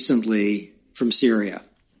recently from Syria.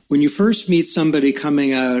 When you first meet somebody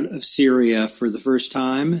coming out of Syria for the first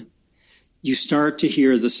time, you start to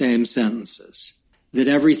hear the same sentences, that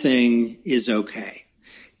everything is okay.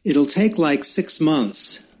 It'll take like 6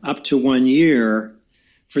 months, up to 1 year,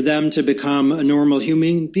 for them to become a normal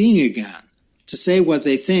human being again, to say what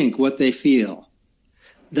they think, what they feel.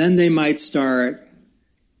 Then they might start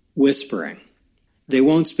whispering. They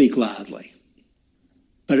won't speak loudly,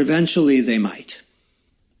 but eventually they might.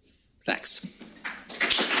 Thanks.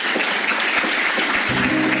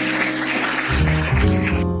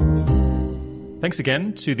 Thanks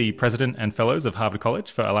again to the President and Fellows of Harvard College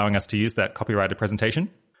for allowing us to use that copyrighted presentation.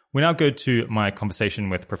 We now go to my conversation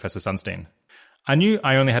with Professor Sunstein. I knew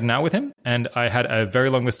I only had an hour with him, and I had a very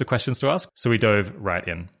long list of questions to ask, so we dove right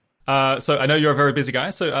in. So I know you're a very busy guy,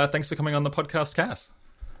 so thanks for coming on the podcast, Cass.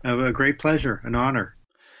 A great pleasure, an honor.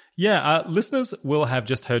 Yeah, listeners will have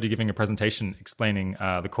just heard you giving a presentation explaining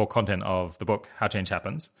the core content of the book, How Change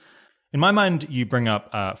Happens. In my mind, you bring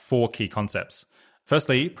up 4 key concepts.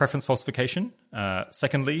 Firstly, preference falsification.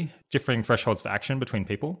 Secondly, differing thresholds for action between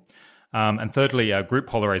people. And thirdly, group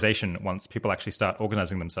polarization once people actually start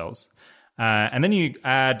organizing themselves. And then you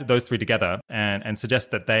add those 3 together and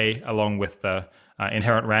suggest that they, along with the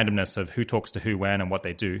inherent randomness of who talks to who, when, and what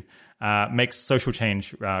they do, makes social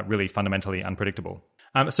change really fundamentally unpredictable.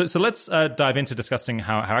 So let's dive into discussing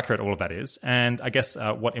how accurate all of that is, and I guess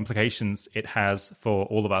what implications it has for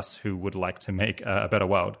all of us who would like to make a better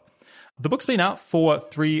world. The book's been out for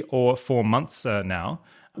 3 or 4 months now.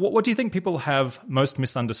 What do you think people have most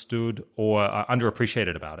misunderstood or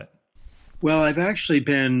underappreciated about it? Well, I've actually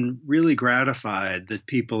been really gratified that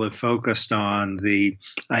people have focused on the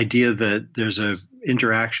idea that there's an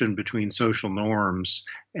interaction between social norms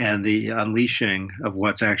and the unleashing of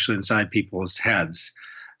what's actually inside people's heads.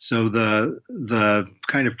 So the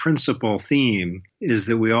kind of principal theme is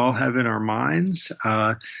that we all have in our minds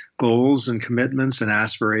goals and commitments and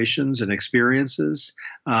aspirations and experiences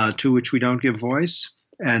to which we don't give voice.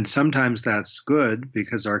 And sometimes that's good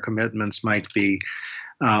because our commitments might be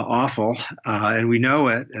awful, and we know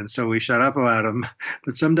it, and so we shut up about them.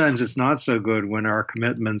 But sometimes it's not so good when our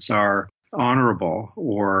commitments are honorable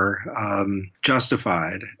or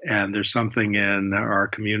justified, and there's something in our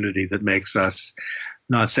community that makes us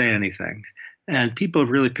not say anything. And people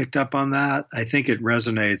have really picked up on that. I think it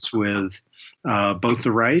resonates with both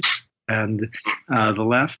the right and the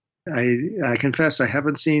left. I confess I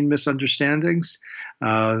haven't seen misunderstandings,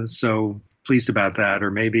 so pleased about that,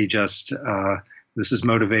 or maybe just this is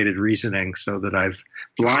motivated reasoning so that I've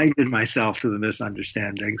blinded myself to the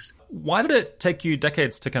misunderstandings. Why did it take you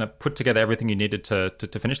decades to kind of put together everything you needed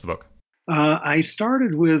to finish the book? I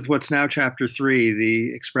started with what's now Chapter 3,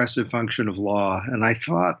 the expressive function of law, and I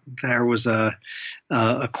thought there was a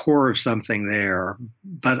core of something there,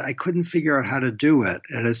 but I couldn't figure out how to do it.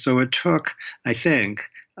 And so it took, I think,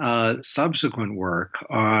 subsequent work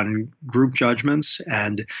on group judgments,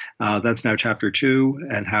 and that's now Chapter 2,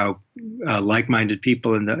 and how like-minded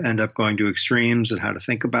people end up going to extremes and how to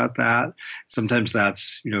think about that. Sometimes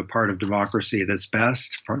that's part of democracy at its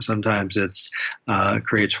best. Sometimes it's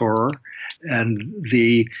creates horror. And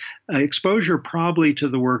the exposure probably to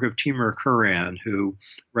the work of Timur Kuran, who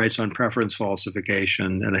writes on preference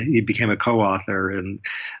falsification, and he became a co-author in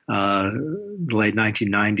the late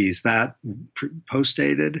 1990s, that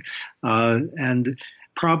postdated. And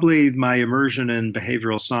probably my immersion in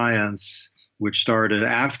behavioral science, which started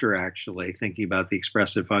after actually thinking about the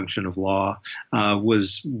expressive function of law,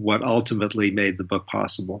 was what ultimately made the book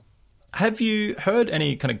possible. Have you heard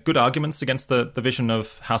any kind of good arguments against the vision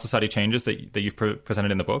of how society changes that you've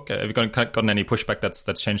presented in the book? Have you gotten any pushback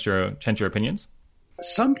that's changed your opinions?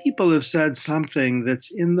 Some people have said something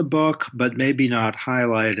that's in the book, but maybe not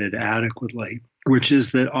highlighted adequately, which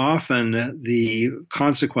is that often the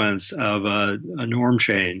consequence of a norm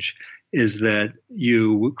change is that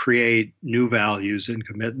you create new values and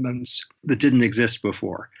commitments that didn't exist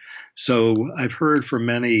before. So I've heard from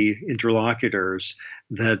many interlocutors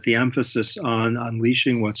that the emphasis on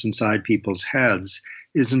unleashing what's inside people's heads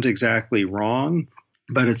isn't exactly wrong,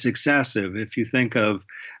 but it's excessive. If you think of,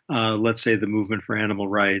 let's say, the movement for animal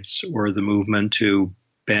rights or the movement to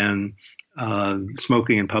ban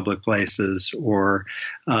smoking in public places, or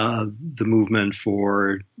the movement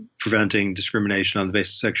for preventing discrimination on the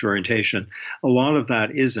basis of sexual orientation, a lot of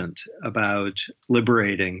that isn't about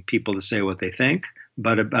liberating people to say what they think,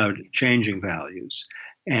 but about changing values.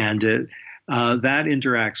 And that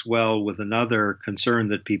interacts well with another concern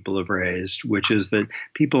that people have raised, which is that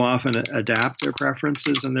people often adapt their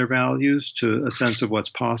preferences and their values to a sense of what's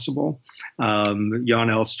possible. Jan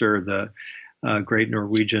Elster, the great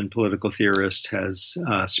Norwegian political theorist, has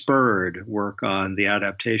spurred work on the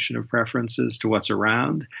adaptation of preferences to what's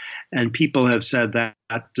around. And people have said that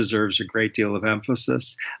deserves a great deal of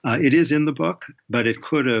emphasis. It is in the book, but it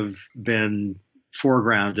could have been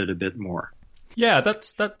foregrounded a bit more. Yeah,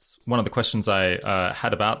 that's one of the questions I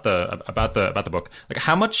had about the book. Like,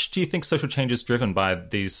 how much do you think social change is driven by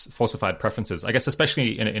these falsified preferences? I guess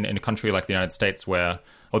especially in a country like the United States, where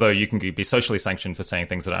although you can be socially sanctioned for saying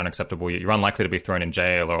things that are unacceptable, you're unlikely to be thrown in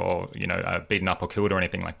jail or beaten up or killed or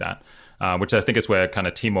anything like that. Which I think is where kind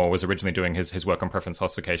of Timur was originally doing his work on preference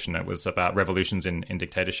falsification. It was about revolutions in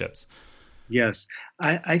dictatorships. Yes,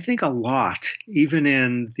 I think a lot, even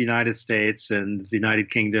in the United States and the United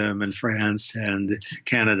Kingdom and France and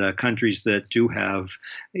Canada, countries that do have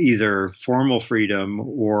either formal freedom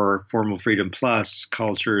or formal freedom plus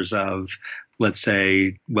cultures of, let's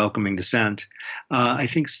say, welcoming dissent, I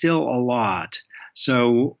think still a lot.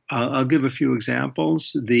 So I'll give a few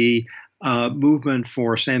examples. The movement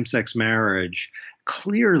for same-sex marriage,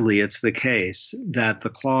 clearly it's the case that the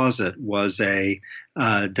closet was a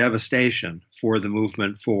devastation for the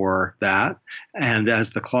movement for that. And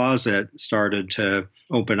as the closet started to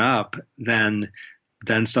open up, then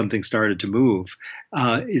something started to move.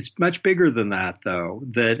 It's much bigger than that, though,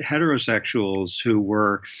 that heterosexuals who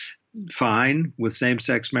were fine with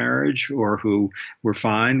same-sex marriage or who were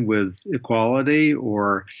fine with equality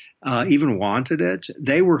or even wanted it,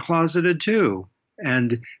 they were closeted too.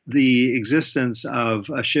 And the existence of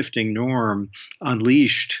a shifting norm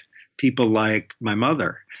unleashed people like my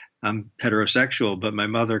mother. I'm heterosexual, but my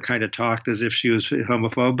mother kind of talked as if she was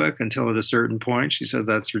homophobic until at a certain point she said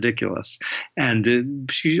that's ridiculous. And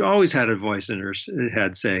she always had a voice in her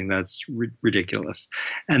head saying that's ridiculous.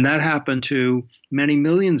 And that happened to many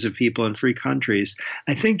millions of people in free countries.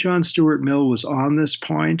 I think John Stuart Mill was on this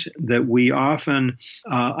point, that we often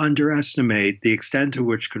underestimate the extent to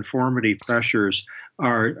which conformity pressures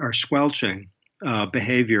are squelching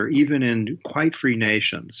behavior, even in quite free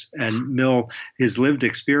nations. And Mill, his lived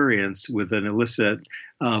experience with an illicit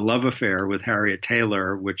love affair with Harriet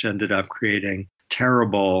Taylor, which ended up creating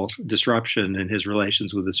terrible disruption in his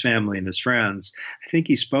relations with his family and his friends, I think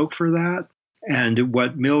he spoke for that. And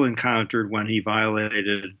what Mill encountered when he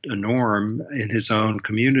violated a norm in his own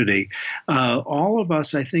community, all of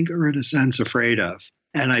us, I think, are in a sense afraid of.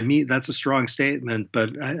 And I mean, that's a strong statement, but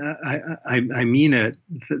I mean it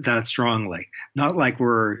that strongly. Not like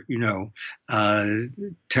we're,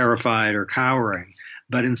 terrified or cowering,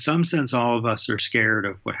 but in some sense, all of us are scared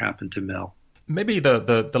of what happened to Mill. Maybe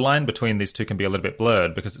the line between these two can be a little bit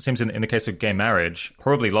blurred, because it seems in the case of gay marriage,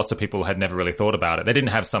 probably lots of people had never really thought about it. They didn't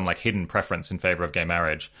have some hidden preference in favor of gay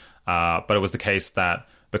marriage, but it was the case that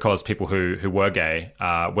because people who were gay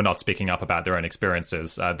were not speaking up about their own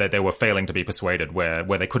experiences, they were failing to be persuaded where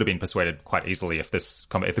they could have been persuaded quite easily if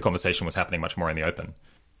the conversation was happening much more in the open.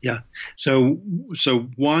 Yeah. So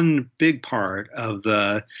one big part of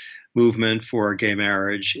the movement for gay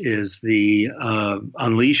marriage is the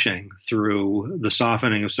unleashing through the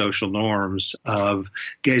softening of social norms of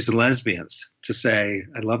gays and lesbians to say,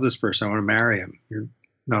 I love this person, I want to marry him. You're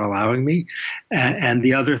not allowing me. And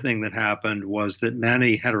the other thing that happened was that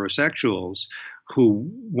many heterosexuals who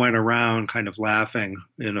went around kind of laughing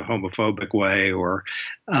in a homophobic way or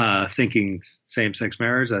thinking same-sex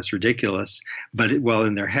marriage, that's ridiculous. But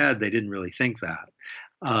in their head, they didn't really think that.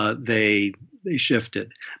 They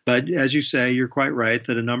shifted. But as you say, you're quite right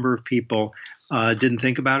that a number of people didn't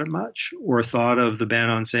think about it much or thought of the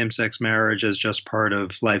ban on same-sex marriage as just part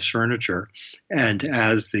of life's furniture. And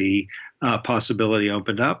as the possibility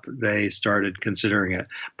opened up, they started considering it.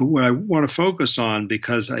 But what I want to focus on,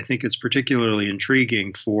 because I think it's particularly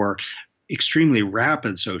intriguing for extremely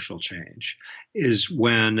rapid social change, is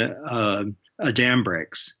when a dam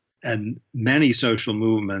breaks. And many social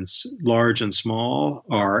movements, large and small,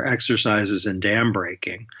 are exercises in dam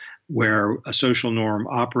breaking, where a social norm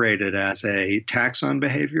operated as a tax on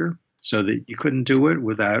behavior, so that you couldn't do it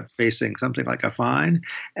without facing something like a fine.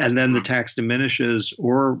 And then the tax diminishes,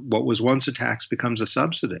 or what was once a tax becomes a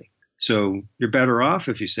subsidy. So you're better off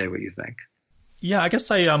if you say what you think. Yeah, I guess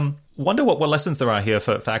I wonder what lessons there are here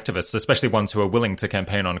for activists, especially ones who are willing to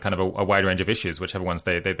campaign on kind of a wide range of issues, whichever ones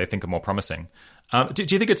they think are more promising. Do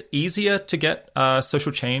you think it's easier to get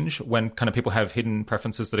social change when kind of people have hidden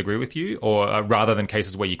preferences that agree with you, or rather than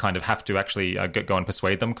cases where you kind of have to actually go and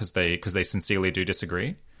persuade them because they sincerely do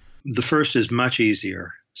disagree? The first is much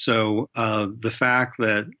easier. So the fact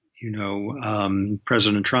that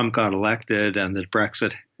President Trump got elected and that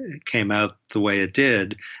Brexit came out the way it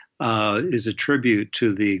did is a tribute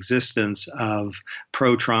to the existence of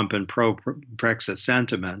pro-Trump and pro-Brexit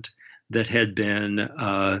sentiment that had been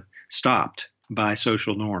stopped by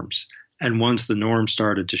social norms. And once the norms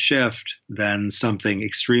started to shift, then something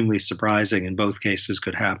extremely surprising in both cases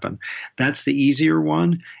could happen. That's the easier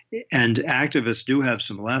one. And activists do have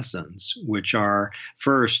some lessons, which are,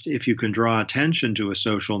 first, if you can draw attention to a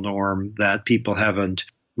social norm that people haven't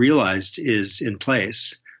realized is in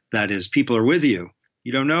place, that is, people are with you.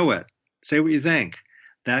 You don't know it. Say what you think.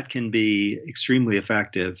 That can be extremely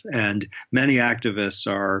effective. And many activists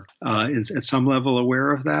are at some level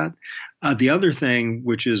aware of that. The other thing,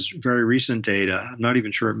 which is very recent data, I'm not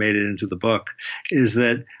even sure it made it into the book, is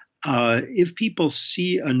that if people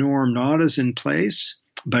see a norm not as in place,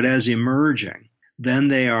 but as emerging, then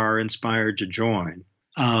they are inspired to join,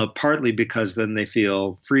 partly because then they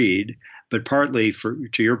feel freed, but partly,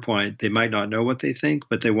 to your point, they might not know what they think,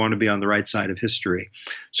 but they want to be on the right side of history.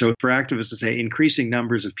 So for activists to say increasing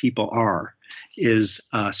numbers of people is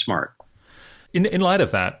smart. In light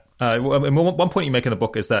of that, one point you make in the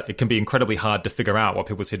book is that it can be incredibly hard to figure out what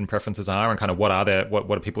people's hidden preferences are and kind of what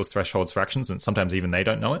are people's thresholds for actions, and sometimes even they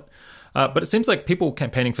don't know it. But it seems like people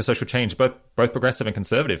campaigning for social change, both progressive and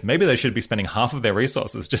conservative, maybe they should be spending half of their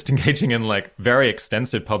resources just engaging in like very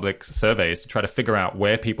extensive public surveys to try to figure out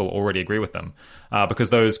where people already agree with them. Because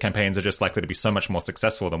those campaigns are just likely to be so much more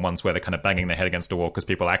successful than ones where they're kind of banging their head against a wall because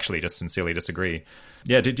people actually just sincerely disagree.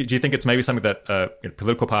 Yeah, do you think it's maybe something that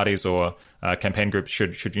political parties or campaign groups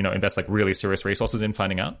should invest like really serious resources in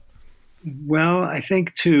finding out? Well, I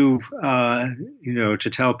think to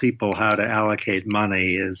tell people how to allocate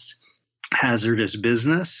money is hazardous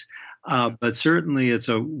business, but certainly it's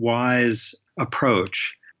a wise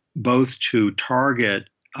approach both to target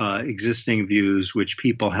existing views which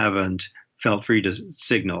people haven't felt free to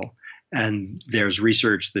signal. And there's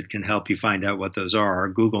research that can help you find out what those are.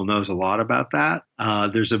 Google knows a lot about that.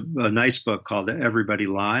 There's a nice book called Everybody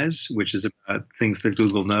Lies, which is about things that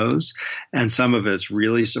Google knows. And some of it's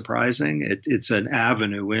really surprising. It's an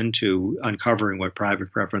avenue into uncovering what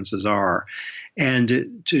private preferences are.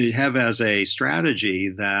 And to have as a strategy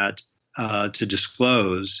that to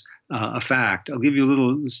disclose a fact. I'll give you a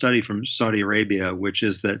little study from Saudi Arabia, which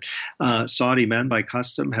is that Saudi men by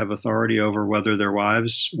custom have authority over whether their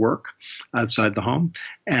wives work outside the home.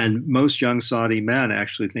 And most young Saudi men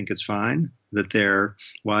actually think it's fine that their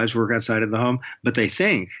wives work outside of the home, but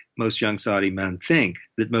most young Saudi men think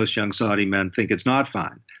it's not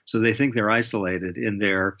fine. So they think they're isolated in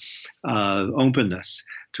their openness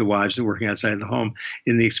to wives that are working outside of the home.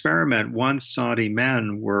 In the experiment, once Saudi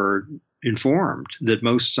men were informed that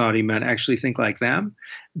most Saudi men actually think like them,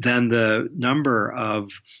 then the number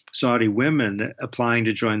of Saudi women applying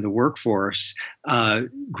to join the workforce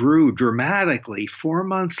grew dramatically 4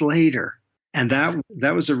 months later. And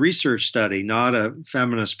that was a research study, not a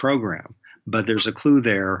feminist program. But there's a clue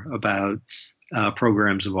there about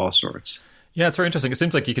programs of all sorts. Yeah, it's very interesting. It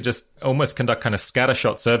seems like you could just almost conduct kind of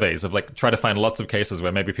scattershot surveys of like try to find lots of cases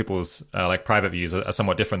where maybe people's like private views are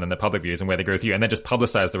somewhat different than their public views and where they agree with you, and then just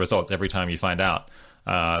publicize the results every time you find out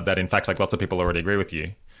that in fact like lots of people already agree with you.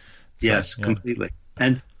 So, yes, completely.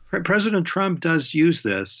 And President Trump does use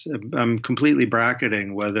this. I'm completely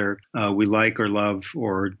bracketing whether we like or love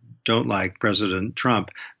or don't like President Trump,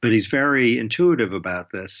 but he's very intuitive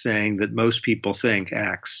about this, saying that most people think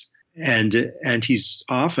X. And he's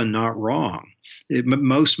often not wrong.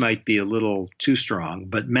 Most might be a little too strong,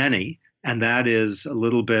 but many, and that is a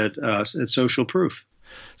little bit social proof.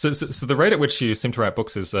 So the rate at which you seem to write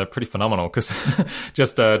books is pretty phenomenal, because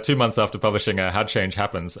just 2 months after publishing How Change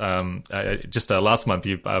Happens, last month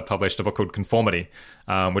you published a book called Conformity,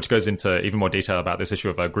 which goes into even more detail about this issue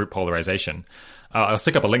of group polarization. I'll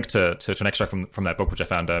stick up a link to an extract from that book, which I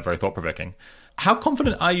found very thought-provoking. How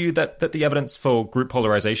confident are you that the evidence for group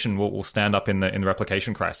polarization will stand up in the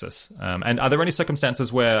replication crisis? And are there any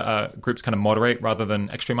circumstances where groups kind of moderate rather than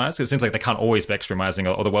extremize? Because it seems like they can't always be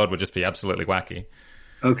extremizing, or the world would just be absolutely wacky.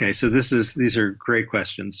 Okay, so these are great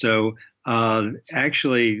questions. So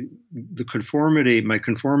actually, my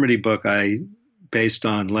conformity book, I based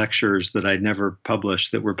on lectures that I'd never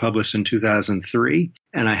published that were published in 2003.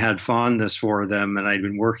 And I had fondness for them, and I'd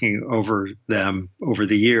been working over them over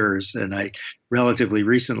the years. And I relatively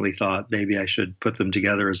recently thought maybe I should put them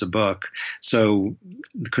together as a book. So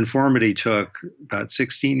Conformity took about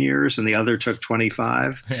 16 years, and the other took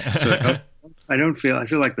 25. So I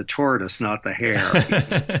feel like the tortoise, not the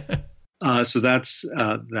hare. So that's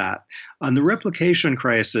that. On the replication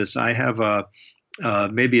crisis, I have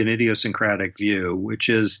maybe an idiosyncratic view, which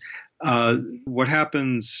is what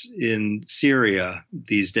happens in Syria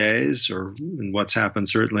these days, or in what's happened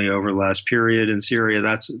certainly over the last period in Syria.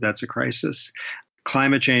 That's a crisis.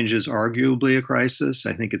 Climate change is arguably a crisis.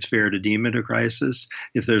 I think it's fair to deem it a crisis.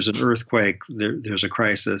 If there's an earthquake, there's a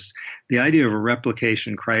crisis. The idea of a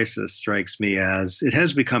replication crisis strikes me as, it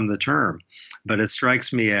has become the term, but it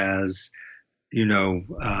strikes me as,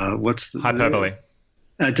 what's the hyperbole?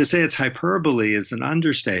 To say it's hyperbole is an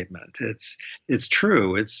understatement. It's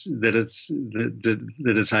true. It's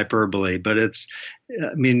hyperbole, but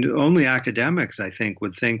only academics, I think,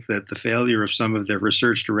 would think that the failure of some of their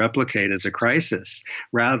research to replicate is a crisis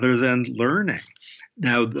rather than learning.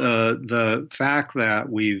 Now, the fact that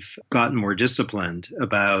we've gotten more disciplined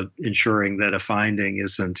about ensuring that a finding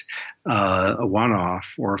isn't a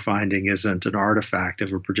one-off, or a finding isn't an artifact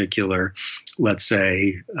of a particular, let's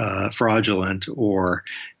say, fraudulent or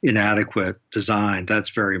inadequate design, that's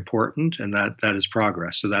very important, and that is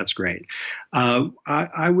progress. So that's great.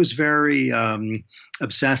 I was very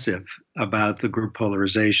obsessive about the group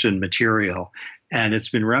polarization material, and it's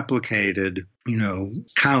been replicated,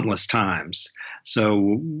 countless times.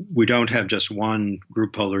 So we don't have just one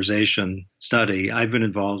group polarization study. I've been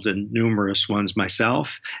involved in numerous ones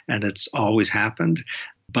myself, and it's always happened.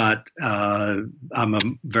 But I'm a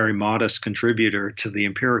very modest contributor to the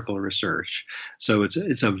empirical research. So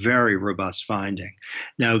it's a very robust finding.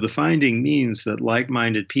 Now, the finding means that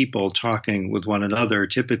like-minded people talking with one another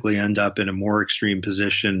typically end up in a more extreme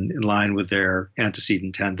position in line with their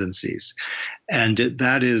antecedent tendencies. And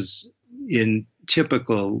that is in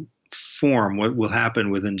typical form what will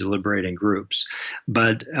happen within deliberating groups.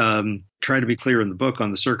 But try to be clear in the book on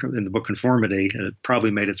in the book Conformity, and it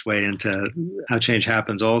probably made its way into How Change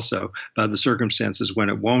Happens also, about the circumstances when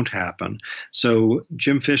it won't happen. So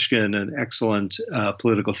Jim Fishkin, an excellent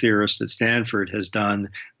political theorist at Stanford, has done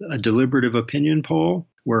a deliberative opinion poll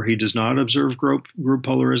where he does not observe group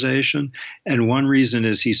polarization. And one reason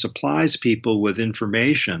is he supplies people with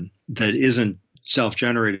information that isn't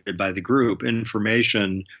self-generated by the group,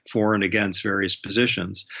 information for and against various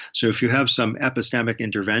positions. So if you have some epistemic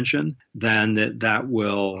intervention, then that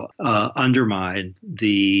will undermine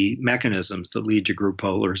the mechanisms that lead to group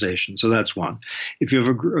polarization. So that's one. If you have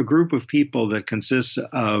a group of people that consists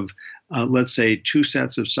of let's say two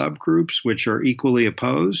sets of subgroups which are equally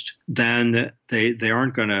opposed, then they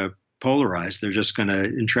aren't going to polarize. They're just going to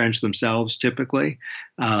entrench themselves typically.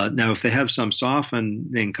 Now, if they have some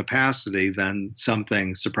softening capacity, then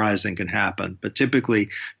something surprising can happen. But typically,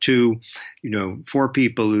 four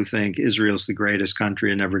people who think Israel's the greatest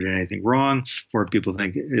country and never did anything wrong, four people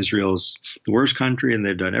think Israel's the worst country and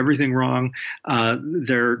they've done everything wrong,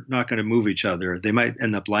 they're not going to move each other. They might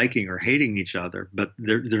end up liking or hating each other, but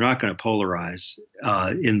they're not going to polarize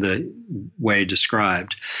in the way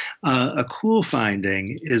described. A cool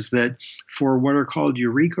finding is that for what are called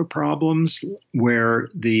eureka problems, where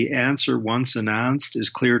the answer once announced is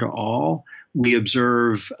clear to all, we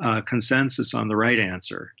observe consensus on the right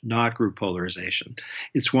answer, not group polarization.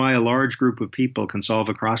 It's why a large group of people can solve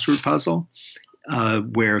a crossword puzzle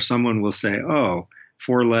where someone will say,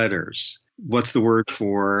 4 letters. What's the word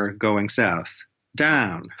for going south?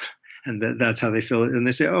 Down. And that's how they fill it. And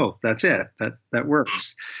they say, that's it. That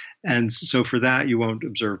works. And so for that, you won't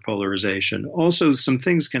observe polarization. Also, some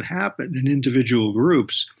things can happen in individual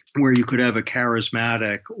groups where you could have a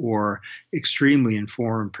charismatic or extremely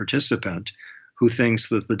informed participant who thinks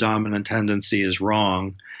that the dominant tendency is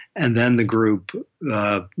wrong. And then the group,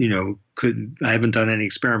 I haven't done any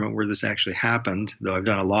experiment where this actually happened, though I've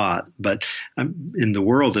done a lot, but in the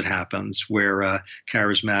world it happens where a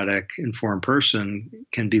charismatic, informed person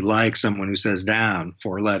can be like someone who says down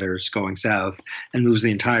 4 letters going south and moves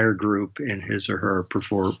the entire group in his or her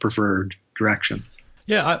preferred direction.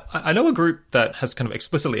 Yeah, I know a group that has kind of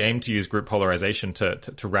explicitly aimed to use group polarization to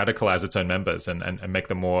radicalize its own members and make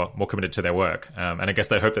them more committed to their work. And I guess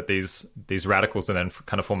they hope that these radicals will then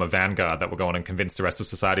kind of form a vanguard that will go on and convince the rest of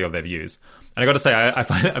society of their views. And I got to say, I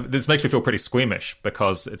find this makes me feel pretty squeamish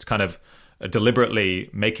because it's kind of deliberately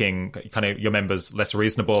making kind of your members less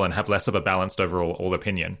reasonable and have less of a balanced overall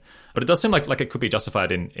opinion. But it does seem like it could be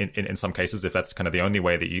justified in some cases if that's kind of the only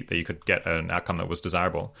way that you could get an outcome that was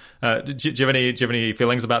desirable. Do you have any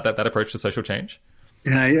feelings about that approach to social change?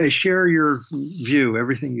 Yeah, I share your view.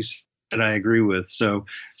 Everything you said, I agree with. So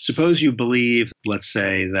suppose you believe, let's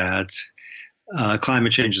say, that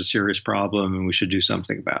climate change is a serious problem and we should do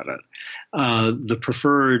something about it. The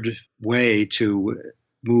preferred way to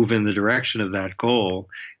move in the direction of that goal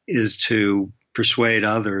is to persuade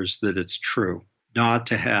others that it's true, not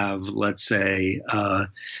to have, let's say,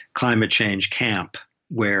 climate change camp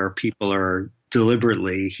where people are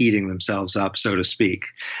deliberately heating themselves up, so to speak.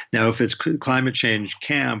 Now, if it's climate change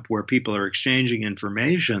camp where people are exchanging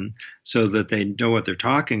information so that they know what they're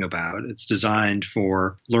talking about, it's designed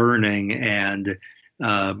for learning and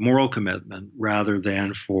moral commitment rather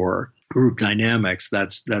than for group dynamics.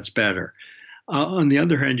 That's better. On the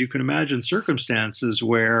other hand, you can imagine circumstances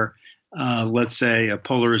where, let's say, a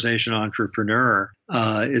polarization entrepreneur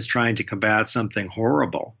is trying to combat something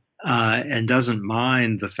horrible and doesn't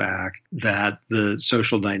mind the fact that the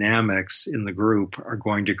social dynamics in the group are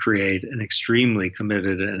going to create an extremely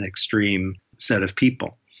committed and extreme set of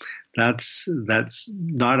people. That's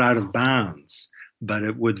not out of bounds, but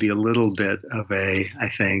it would be a little bit of a, I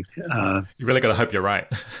think... you really got to hope you're right.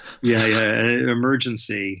 an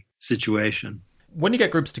emergency situation. When you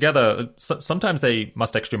get groups together, sometimes they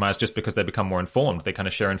must extremize just because they become more informed. They kind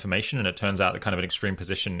of share information, and it turns out that kind of an extreme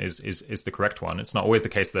position is the correct one. It's not always the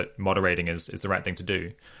case that moderating is the right thing to do. Do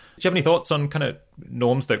you have any thoughts on kind of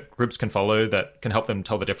norms that groups can follow that can help them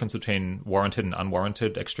tell the difference between warranted and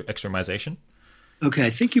unwarranted extremization? Okay,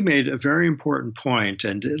 I think you made a very important point,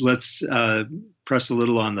 and let's press a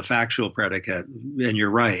little on the factual predicate, and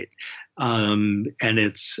you're right. And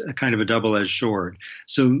it's a kind of a double-edged sword.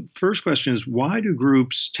 So first question is, why do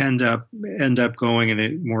groups end up going in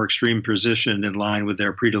a more extreme position in line with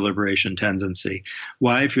their pre-deliberation tendency?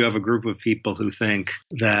 Why, if you have a group of people who think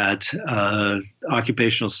that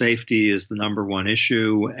occupational safety is the number one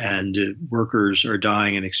issue and workers are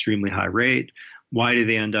dying at an extremely high rate, why do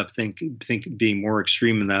they end up being more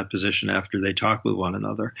extreme in that position after they talk with one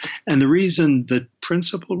another? And the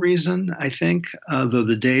principal reason, I think, though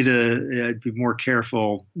the data, I'd be more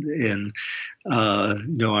careful in,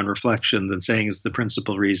 on reflection than saying it's the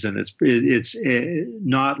principal reason. It's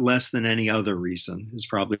not less than any other reason is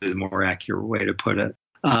probably the more accurate way to put it,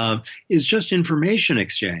 is just information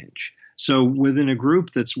exchange. So within a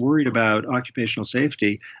group that's worried about occupational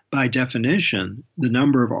safety, by definition, the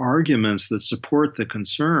number of arguments that support the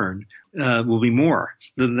concern will be more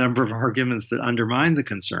than the number of arguments that undermine the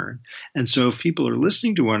concern. And so if people are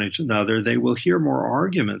listening to one another, they will hear more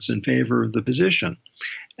arguments in favor of the position.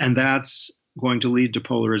 And that's going to lead to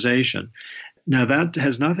polarization. Now, that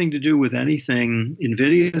has nothing to do with anything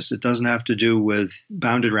invidious. It doesn't have to do with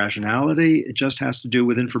bounded rationality. It just has to do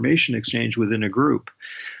with information exchange within a group.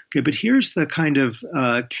 Okay, but here's the kind of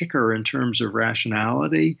kicker in terms of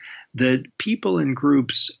rationality, that people in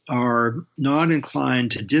groups are not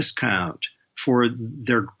inclined to discount for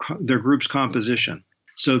their group's composition.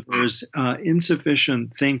 So there's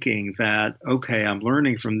insufficient thinking that, okay, I'm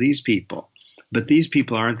learning from these people, but these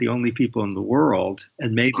people aren't the only people in the world,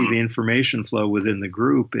 and maybe the information flow within the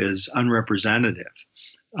group is unrepresentative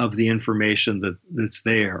of the information that's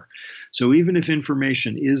there. So even if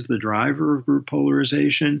information is the driver of group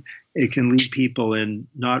polarization, it can lead people in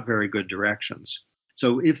not very good directions.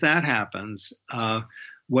 So if that happens,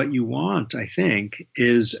 what you want, I think,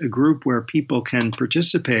 is a group where people can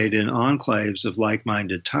participate in enclaves of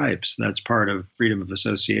like-minded types. That's part of freedom of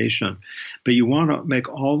association. But you want to make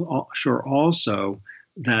sure also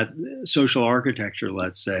that social architecture,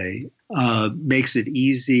 let's say, makes it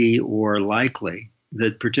easy or likely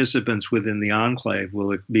that participants within the enclave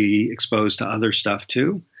will be exposed to other stuff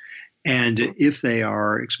too. And if they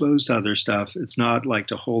are exposed to other stuff, it's not like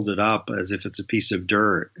to hold it up as if it's a piece of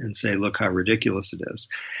dirt and say, look how ridiculous it is.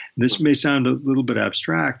 This may sound a little bit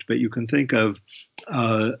abstract, but you can think of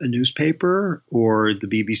a newspaper or the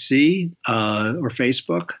BBC or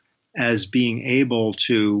Facebook as being able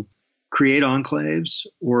to create enclaves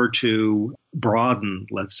or to broaden,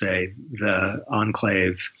 let's say, the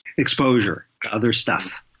enclave exposure to other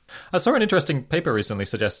stuff. I saw an interesting paper recently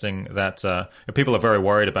suggesting that people are very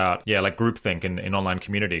worried about, like groupthink in online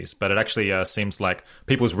communities, but it actually seems like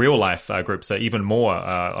people's real life groups are even more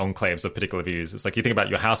enclaves of particular views. It's like you think about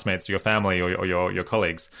your housemates, your family, or your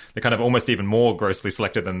colleagues. They're kind of almost even more grossly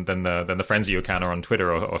selected than the friends you encounter on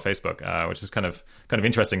Twitter or Facebook, which is kind of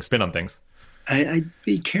interesting spin on things. I'd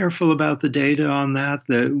be careful about the data on that.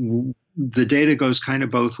 The data goes kind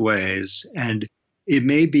of both ways, and It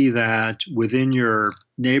may be that within your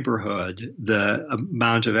neighborhood, the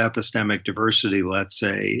amount of epistemic diversity, let's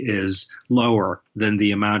say, is lower than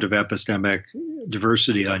the amount of epistemic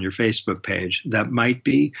diversity on your Facebook page. That might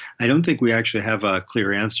be. I don't think we actually have a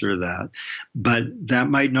clear answer to that. But that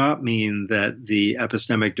might not mean that the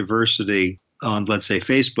epistemic diversity on, let's say,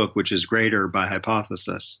 Facebook, which is greater by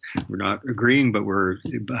hypothesis. We're not agreeing, but we're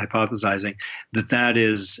hypothesizing that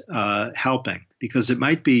is helping. Because it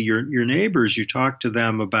might be your neighbors, you talk to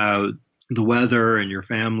them about the weather and your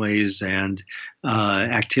families and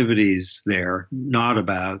activities there, not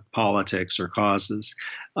about politics or causes.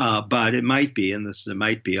 But it might be, it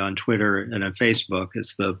might be on Twitter and on Facebook,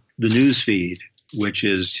 it's the news feed, which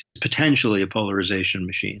is potentially a polarization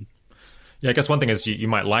machine. Yeah, I guess one thing is you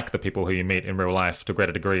might like the people who you meet in real life to a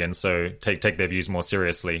greater degree, and so take their views more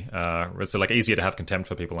seriously. It's like easier to have contempt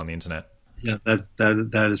for people on the internet. Yeah,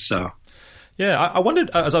 that is so. Yeah, I wondered,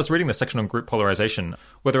 as I was reading the section on group polarization,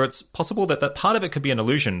 whether it's possible that part of it could be an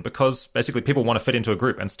illusion because basically people want to fit into a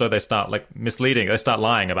group, and so they start misleading, they start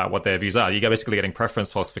lying about what their views are. You're basically getting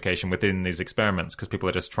preference falsification within these experiments because people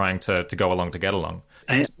are just trying to go along to get along.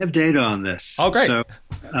 I have data on this. Oh, great. So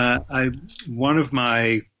one of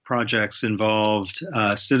my projects involved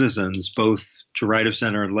citizens, both to right of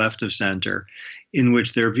center and left of center, in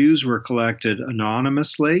which their views were collected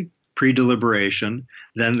anonymously, pre-deliberation.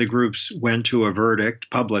 Then the groups went to a verdict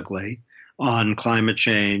publicly on climate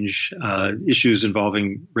change, issues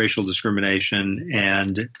involving racial discrimination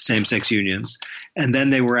and same-sex unions. And then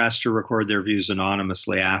they were asked to record their views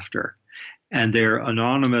anonymously after. And their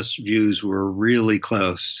anonymous views were really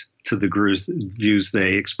close to the views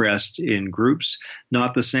they expressed in groups.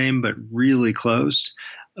 Not the same, but really close,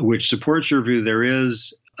 which supports your view. There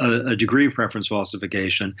is a degree of preference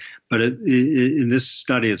falsification, but in this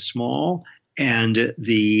study, it's small. And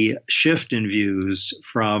the shift in views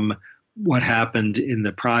from what happened in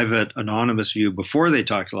the private anonymous view before they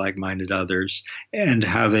talked to like-minded others and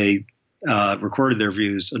how they recorded their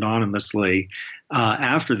views anonymously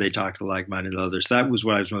after they talked to like-minded others. That was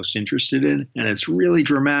what I was most interested in, and it's really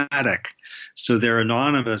dramatic. So their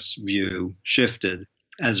anonymous view shifted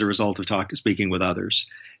as a result of speaking with others.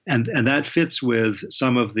 And that fits with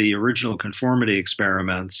some of the original conformity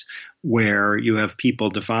experiments where you have people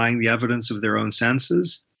defying the evidence of their own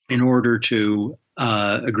senses in order to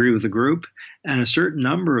agree with the group. And a certain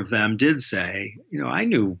number of them did say, I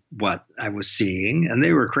knew what I was seeing and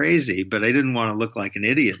they were crazy, but I didn't want to look like an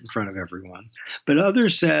idiot in front of everyone. But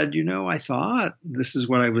others said, I thought this is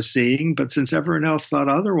what I was seeing, but since everyone else thought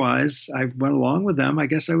otherwise, I went along with them. I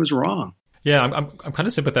guess I was wrong. Yeah, I'm kind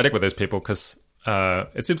of sympathetic with those people because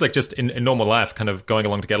it seems like just in normal life, kind of going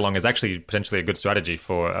along to get along is actually potentially a good strategy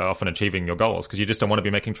for often achieving your goals because you just don't want to be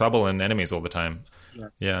making trouble and enemies all the time.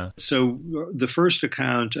 Yes. Yeah. So the first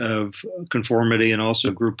account of conformity and also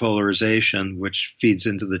group polarization, which feeds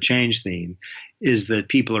into the change theme, is that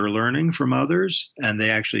people are learning from others and they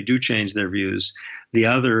actually do change their views. The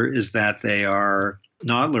other is that they are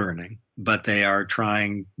not learning, but they are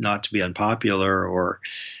trying not to be unpopular or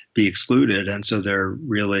be excluded, and so they're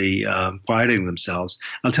really quieting themselves.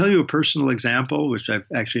 I'll tell you a personal example, which I've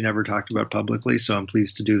actually never talked about publicly, so I'm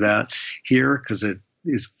pleased to do that here because it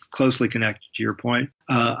is closely connected to your point.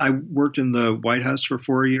 I worked in the White House for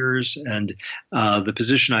 4 years, and the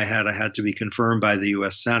position I had to be confirmed by the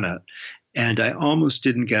U.S. Senate, and I almost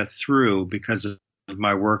didn't get through because of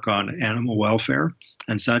my work on animal welfare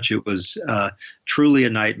and such. It was truly a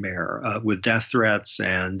nightmare with death threats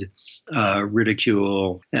and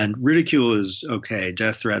ridicule. And ridicule is okay.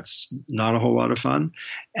 Death threats, not a whole lot of fun.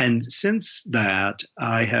 And since that,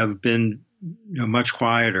 I have been much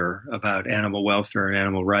quieter about animal welfare and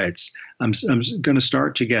animal rights. I'm going to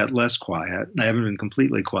start to get less quiet. I haven't been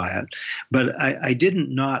completely quiet, but I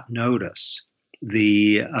didn't not notice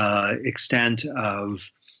the extent of,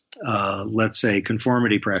 let's say,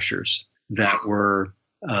 conformity pressures that were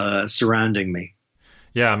surrounding me.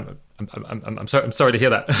 Yeah, I'm sorry to hear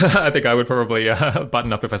that. I think I would probably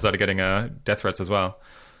button up if I started getting death threats as well.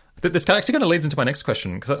 This actually kind of leads into my next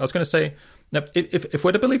question, because I was going to say, now, if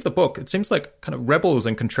we're to believe the book, it seems like kind of rebels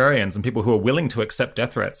and contrarians and people who are willing to accept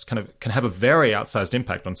death threats kind of can have a very outsized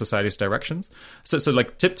impact on society's directions. So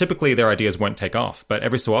like typically their ideas won't take off, but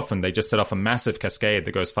every so often they just set off a massive cascade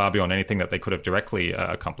that goes far beyond anything that they could have directly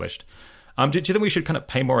accomplished. Do you think we should kind of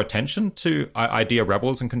pay more attention to idea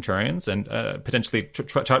rebels and contrarians and potentially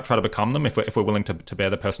try to become them if we're willing to bear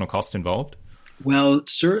the personal cost involved? Well,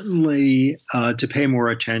 certainly to pay more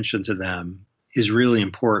attention to them is really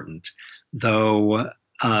important, though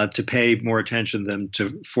to pay more attention to them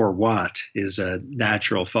for what is a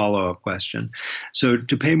natural follow-up question. So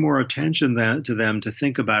to pay more attention to them, to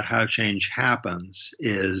think about how change happens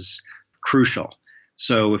is crucial.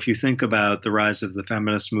 So if you think about the rise of the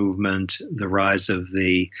feminist movement, the rise of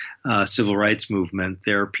the civil rights movement,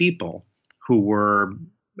 there are people who were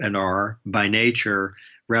and are by nature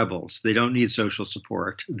rebels. They don't need social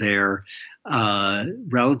support. They're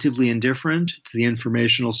relatively indifferent to the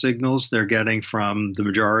informational signals they're getting from the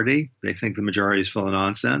majority. They think the majority is full of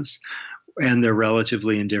nonsense. And they're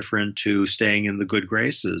relatively indifferent to staying in the good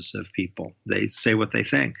graces of people. They say what they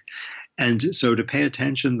think. And so to pay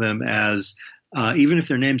attention to them as, even if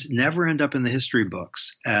their names never end up in the history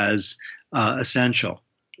books, as essential,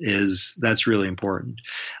 that's really important.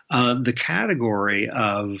 The category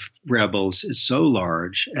of rebels is so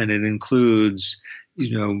large, and it includes,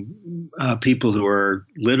 people who are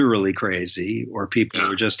literally crazy, or people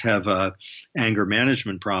who just have a anger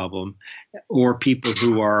management problem, or people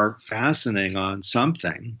who are fastening on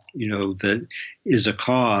something, that is a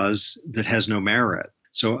cause that has no merit.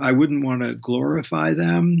 So I wouldn't want to glorify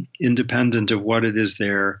them, independent of what it is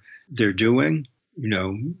they're doing.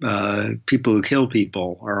 People who kill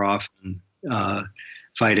people are often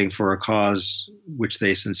fighting for a cause which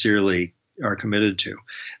they sincerely are committed to.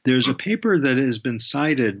 There's a paper that has been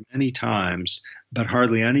cited many times, but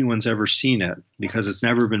hardly anyone's ever seen it because it's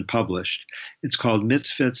never been published. It's called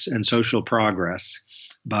Misfits and Social Progress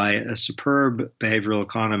by a superb behavioral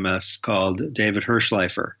economist called David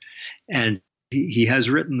Hirschleifer. And he has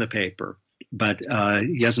written the paper, but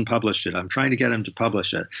he hasn't published it. I'm trying to get him to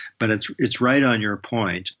publish it, but it's right on your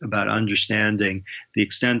point about understanding the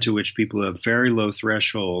extent to which people have very low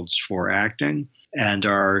thresholds for acting and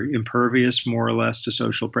are impervious more or less to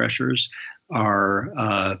social pressures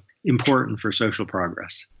are important for social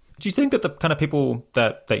progress. Do you think that the kind of people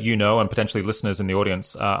that you know and potentially listeners in the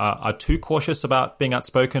audience are too cautious about being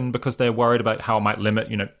outspoken because they're worried about how it might limit,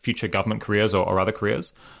 future government careers or other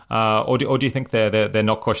careers? Or do you think they're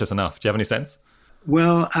not cautious enough? Do you have any sense?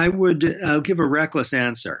 Well, I'll give a reckless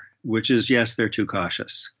answer, which is yes, they're too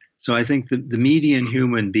cautious. So I think the median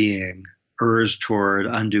human being errs toward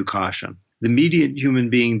undue caution. The median human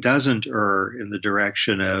being doesn't err in the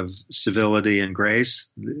direction of civility and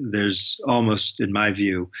grace. There's almost, in my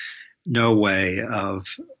view, no way of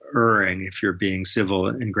erring if you're being civil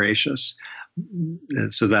and gracious.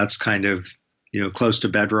 And so that's kind of, close to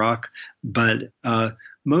bedrock. But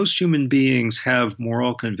most human beings have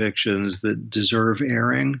moral convictions that deserve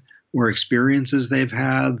airing, or experiences they've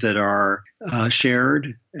had that are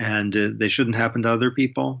shared, and they shouldn't happen to other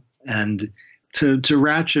people. And to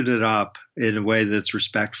ratchet it up in a way that's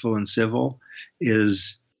respectful and civil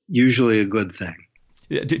is usually a good thing.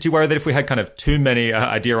 Do you worry that if we had kind of too many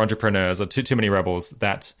idea entrepreneurs or too many rebels,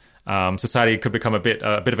 that society could become a bit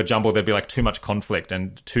of a jumble? There'd be like too much conflict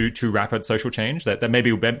and too rapid social change. That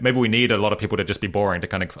maybe we need a lot of people to just be boring to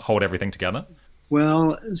kind of hold everything together.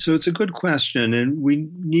 Well, so it's a good question, and we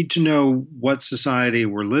need to know what society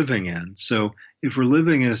we're living in. So if we're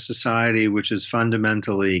living in a society which is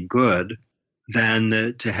fundamentally good,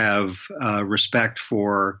 then to have respect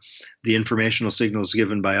for the informational signals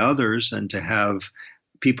given by others and to have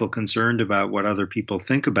people concerned about what other people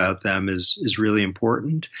think about them is really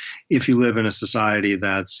important. If you live in a society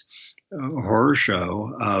that's a horror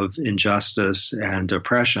show of injustice and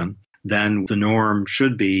oppression, then the norm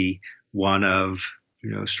should be one of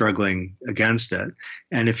struggling against it.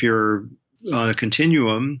 And if you're on a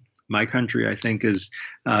continuum, my country, I think, is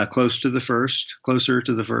closer to the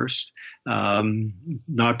first.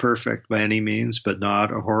 Not perfect by any means, but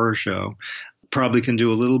not a horror show. Probably can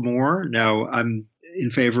do a little more. Now, I'm in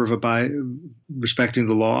favor of respecting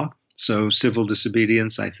the law. So civil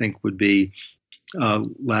disobedience, I think, would be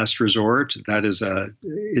last resort. That is an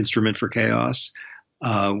instrument for chaos.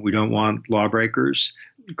 We don't want lawbreakers.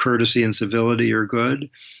 Courtesy and civility are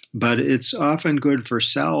good, but it's often good for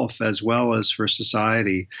self as well as for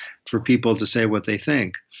society for people to say what they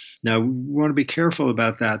think. Now, we want to be careful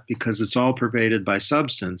about that because it's all pervaded by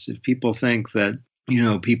substance. If people think that,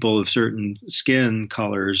 people of certain skin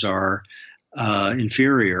colors are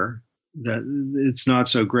inferior, that it's not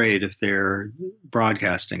so great if they're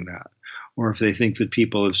broadcasting that. Or if they think that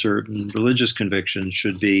people of certain religious convictions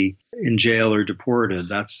should be in jail or deported,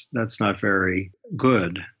 that's not very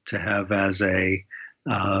good to have as a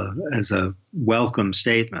welcome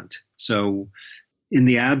statement. So in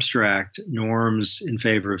the abstract, norms in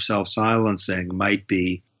favor of self-silencing might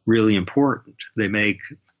be really important. They make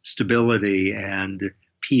stability and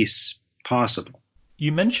peace possible.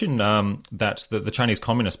 You mentioned that the Chinese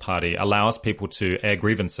Communist Party allows people to air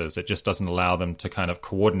grievances. It just doesn't allow them to kind of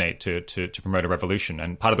coordinate to promote a revolution.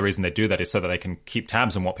 And part of the reason they do that is so that they can keep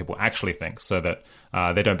tabs on what people actually think, so that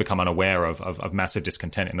they don't become unaware of massive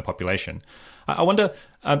discontent in the population. I wonder,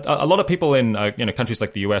 a lot of people in countries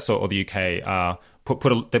like the US or the UK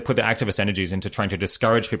they put their activist energies into trying to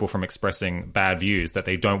discourage people from expressing bad views that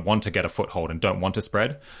they don't want to get a foothold and don't want to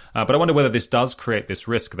spread. But I wonder whether this does create this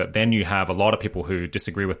risk that then you have a lot of people who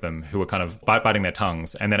disagree with them, who are kind of biting their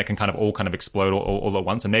tongues, and then it can kind of all explode all at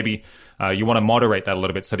once. And maybe you want to moderate that a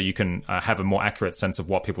little bit so that you can have a more accurate sense of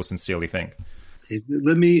what people sincerely think.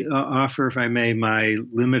 Let me offer, if I may, my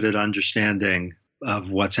limited understanding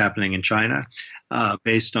of what's happening in China,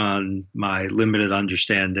 based on my limited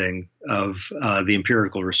understanding of the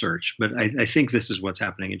empirical research. But I think this is what's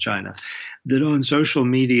happening in China. That on social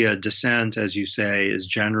media, dissent, as you say, is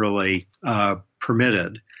generally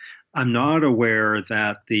permitted. I'm not aware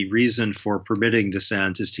that the reason for permitting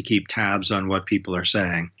dissent is to keep tabs on what people are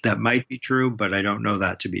saying. That might be true, but I don't know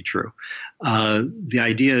that to be true. The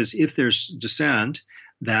idea is if there's dissent,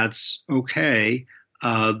 that's okay.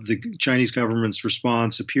 The Chinese government's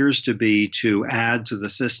response appears to be to add to the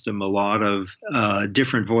system a lot of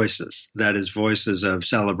different voices, that is, voices of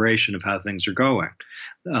celebration of how things are going,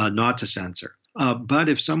 not to censor. But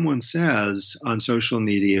if someone says on social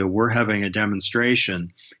media, we're having a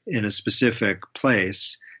demonstration in a specific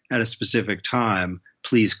place at a specific time,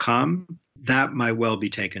 please come, that might well be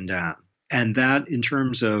taken down. And that, in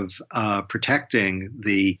terms of protecting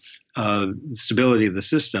the stability of the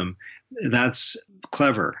system, that's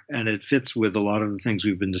clever, and it fits with a lot of the things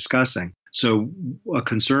we've been discussing. So a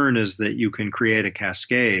concern is that you can create a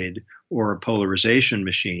cascade or a polarization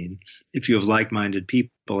machine if you have like-minded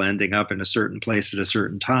people ending up in a certain place at a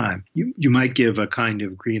certain time. You might give a kind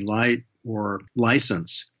of green light or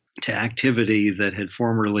license to activity that had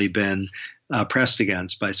formerly been pressed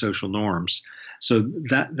against by social norms. So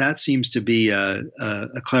that seems to be a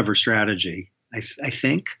clever strategy, I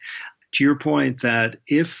think. To your point that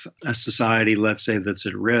if a society, let's say, that's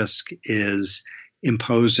at risk is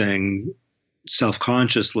imposing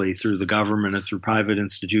self-consciously through the government or through private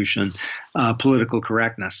institution, political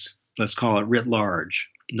correctness, let's call it writ large,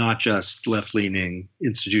 not just left-leaning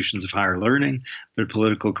institutions of higher learning, but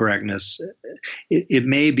political correctness, it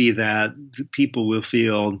may be that people will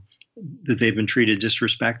feel that they've been treated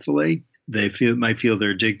disrespectfully. They might feel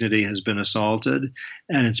their dignity has been assaulted,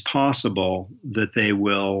 and it's possible that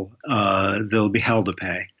they'll be held to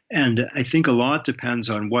pay. And I think a lot depends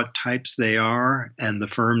on what types they are and the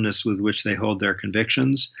firmness with which they hold their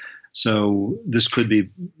convictions. So this could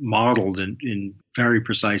be modeled in very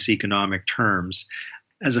precise economic terms.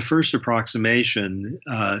 As a first approximation,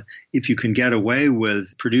 if you can get away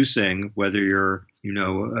with producing, whether you're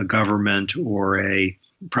a government or a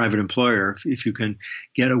private employer, if you can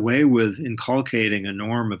get away with inculcating a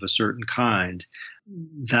norm of a certain kind,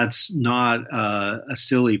 that's not a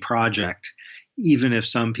silly project, even if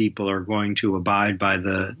some people are going to abide by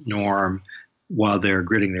the norm while they're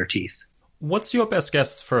gritting their teeth. What's your best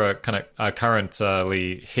guess for a kind of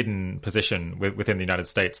currently hidden position within the United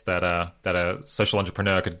States that a social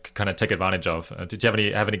entrepreneur could kind of take advantage of? Did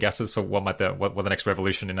you have any guesses for what the next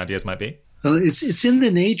revolution in ideas might be? Well, it's in the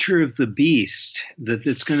nature of the beast that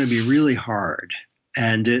it's going to be really hard,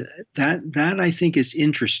 and that I think is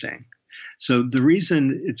interesting. So the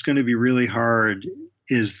reason it's going to be really hard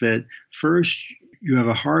is that first you have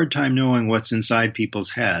a hard time knowing what's inside people's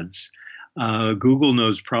heads. Google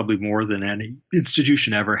knows probably more than any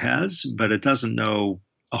institution ever has, but it doesn't know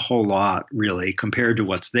a whole lot, really, compared to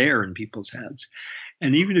what's there in people's heads.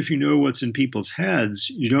 And even if you know what's in people's heads,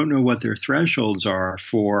 you don't know what their thresholds are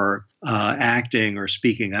for acting or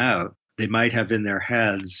speaking out. They might have in their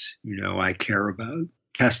heads, I care about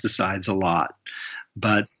pesticides a lot,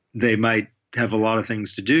 but they might have a lot of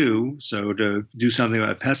things to do. So to do something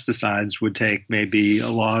about pesticides would take maybe a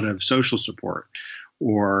lot of social support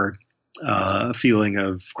or a feeling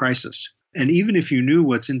of crisis. And even if you knew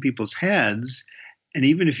what's in people's heads, and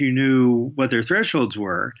even if you knew what their thresholds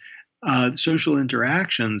were, social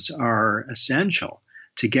interactions are essential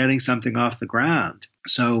to getting something off the ground.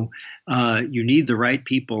 So you need the right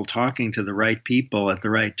people talking to the right people at the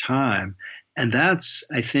right time. And that's,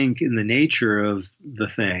 I think, in the nature of the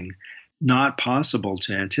thing, not possible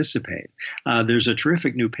to anticipate. There's a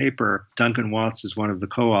terrific new paper, Duncan Watts is one of the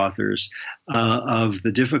co-authors, of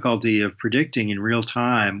the difficulty of predicting in real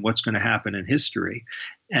time what's going to happen in history.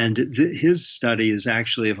 And his study is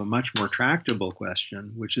actually of a much more tractable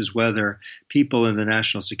question, which is whether people in the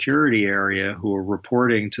national security area who are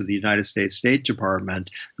reporting to the United States State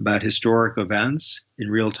Department about historic events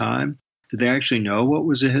in real time, Did they actually know what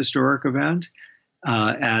was a historic event?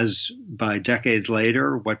 As by decades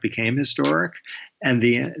later, what became historic? And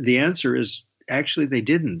the answer is actually they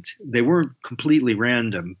didn't. They weren't completely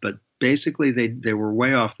random, but basically they were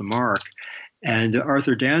way off the mark. And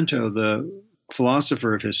Arthur Danto, the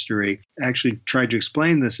philosopher of history, actually tried to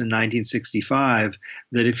explain this in 1965,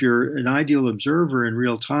 that if you're an ideal observer in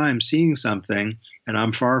real time seeing something, and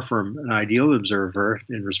I'm far from an ideal observer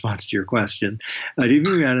in response to your question, but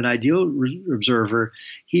even if you had an ideal observer,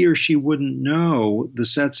 he or she wouldn't know the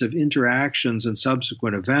sets of interactions and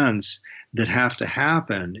subsequent events that have to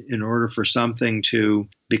happen in order for something to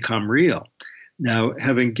become real. Now,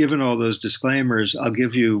 having given all those disclaimers, I'll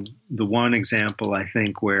give you the one example, I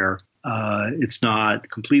think, where it's not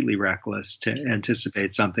completely reckless to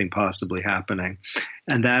anticipate something possibly happening,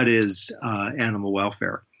 and that is animal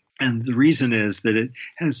welfare. And the reason is that it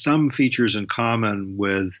has some features in common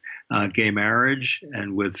with gay marriage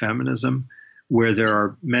and with feminism, where there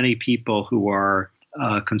are many people who are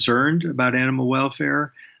concerned about animal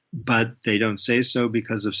welfare, but they don't say so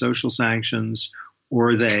because of social sanctions,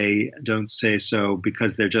 or they don't say so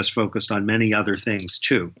because they're just focused on many other things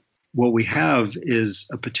too. What we have is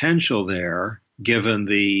a potential there, given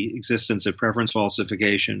the existence of preference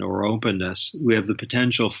falsification or openness. We have the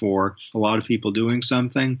potential for a lot of people doing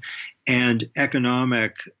something, and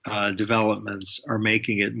economic developments are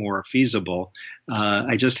making it more feasible.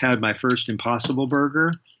 I just had my first Impossible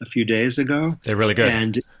Burger a few days ago. They're really good.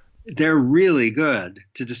 And they're really good.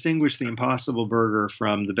 To distinguish the Impossible Burger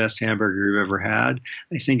from the best hamburger you've ever had,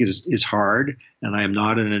 I think is hard, and I am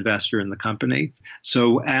not an investor in the company.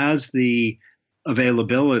 So as the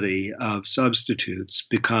availability of substitutes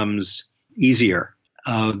becomes easier,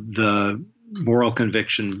 the moral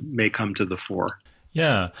conviction may come to the fore.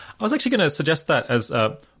 Yeah. I was actually going to suggest that as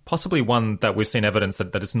possibly one that we've seen evidence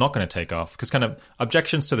that it's not going to take off, because kind of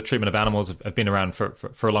objections to the treatment of animals have been around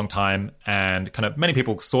for a long time, and kind of many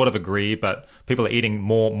people sort of agree, but people are eating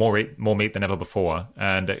more meat than ever before,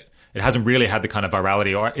 and it hasn't really had the kind of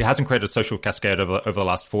virality, or it hasn't created a social cascade over the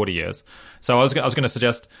last 40 years. So I was going to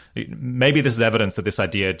suggest maybe this is evidence that this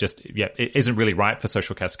idea it isn't really right for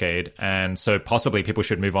social cascade, and so possibly people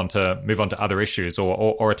should move on to other issues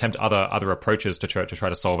or attempt other approaches to try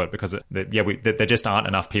to solve it, because there just aren't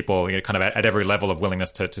enough people, kind of at every level of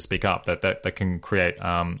willingness to speak up that can create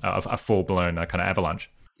a full blown kind of avalanche.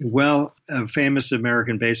 Well, a famous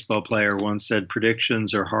American baseball player once said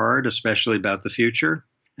predictions are hard, especially about the future.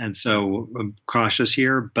 And so I'm cautious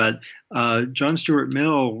here. But John Stuart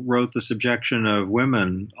Mill wrote The Subjection of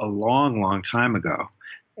Women a long, long time ago.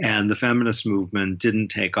 And the feminist movement didn't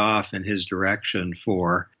take off in his direction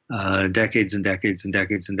for decades and decades and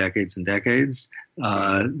decades and decades and decades.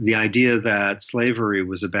 The idea that slavery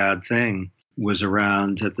was a bad thing was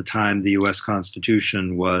around at the time the U.S.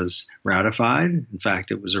 Constitution was ratified. In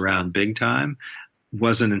fact, it was around big time. It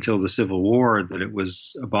wasn't until the Civil War that it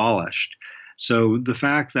was abolished. So the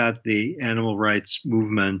fact that the animal rights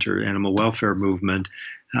movement or animal welfare movement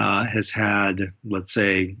has had, let's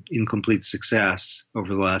say, incomplete success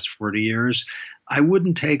over the last 40 years, I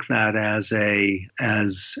wouldn't take that as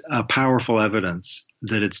a powerful evidence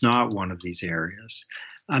that it's not one of these areas.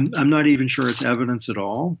 I'm not even sure it's evidence at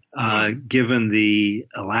all, given the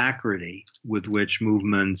alacrity with which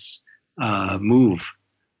movements move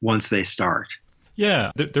once they start.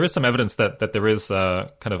 Yeah, there is some evidence that there is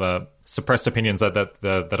kind of a suppressed opinions that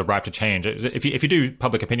are ripe to change. If you do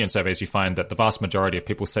public opinion surveys, you find that the vast majority of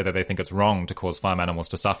people say that they think it's wrong to cause farm animals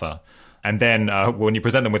to suffer. And then when you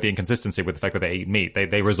present them with the inconsistency with the fact that they eat meat,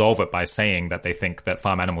 they resolve it by saying that they think that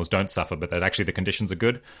farm animals don't suffer, but that actually the conditions are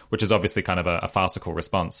good, which is obviously kind of a farcical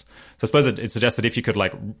response. So I suppose it suggests that if you could I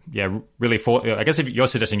guess if you're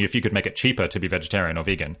suggesting if you could make it cheaper to be vegetarian or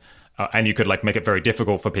vegan, and you could make it very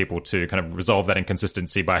difficult for people to kind of resolve that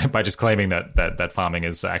inconsistency by just claiming that farming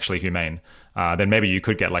is actually humane, then maybe you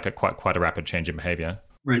could get quite a rapid change in behavior.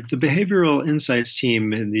 Right. The behavioral insights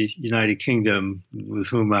team in the United Kingdom, with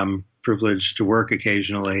whom I'm privileged to work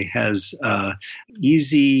occasionally, has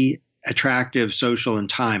easy, attractive, social, and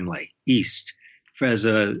timely, EAST, as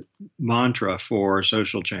a mantra for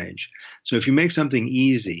social change. So if you make something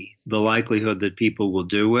easy, the likelihood that people will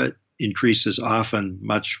do it increases often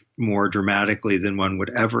much more dramatically than one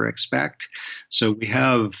would ever expect. So we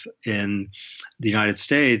have in the United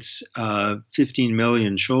States 15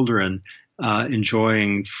 million children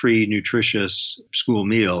enjoying free, nutritious school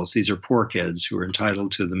meals. These are poor kids who are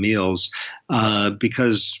entitled to the meals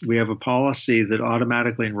because we have a policy that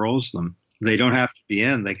automatically enrolls them. They don't have to be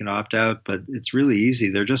in. They can opt out, but it's really easy.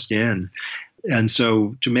 They're just in. And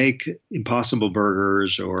so to make Impossible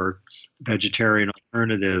Burgers or vegetarian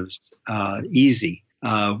alternatives easy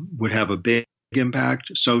would have a big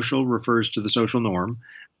impact. Social refers to the social norm,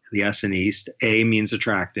 the S in East. A means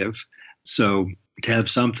attractive. So to have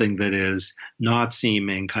something that is not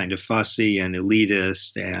seeming kind of fussy and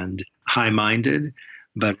elitist and high-minded,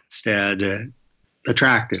 but instead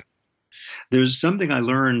attractive. There's something I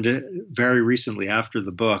learned very recently after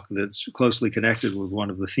the book that's closely connected with one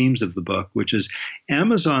of the themes of the book, which is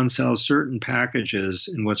Amazon sells certain packages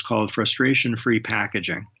in what's called frustration-free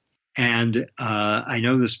packaging. And I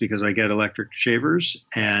know this because I get electric shavers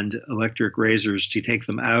and electric razors. To take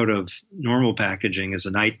them out of normal packaging is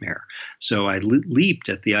a nightmare. So I leaped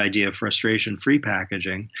at the idea of frustration-free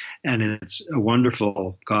packaging, and it's a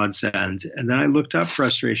wonderful godsend. And then I looked up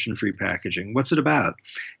frustration-free packaging. What's it about?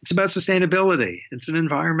 It's about sustainability. It's an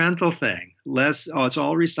environmental thing. It's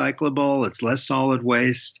all recyclable. It's less solid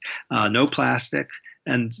waste, no plastic.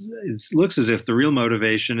 And it looks as if the real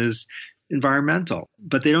motivation is environmental,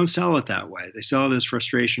 but they don't sell it that way. They sell it as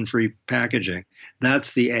frustration-free packaging.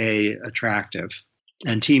 That's the A, attractive.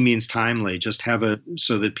 And T means timely. Just have it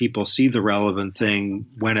so that people see the relevant thing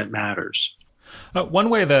when it matters. One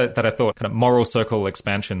way that I thought kind of moral circle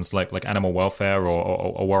expansions, like animal welfare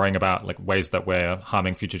or worrying about like ways that we're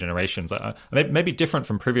harming future generations, may be different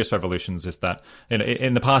from previous revolutions. Is that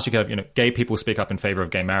in the past you could have gay people speak up in favor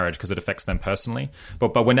of gay marriage because it affects them personally,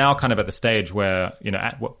 but we're now kind of at the stage where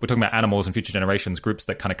we're talking about animals and future generations, groups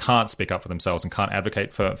that kind of can't speak up for themselves and can't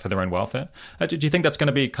advocate for their own welfare. Do you think that's going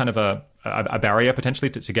to be kind of a barrier potentially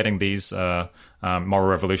to getting these moral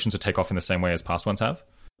revolutions to take off in the same way as past ones have?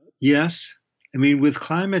 Yes. I mean, with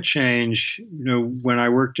climate change, when I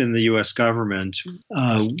worked in the U.S. government,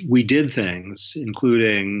 we did things,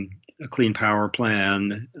 including a clean power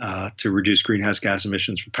plan to reduce greenhouse gas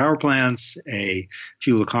emissions from power plants, a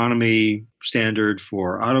fuel economy standard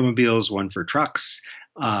for automobiles, one for trucks,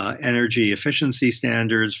 energy efficiency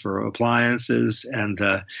standards for appliances, and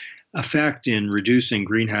the effect in reducing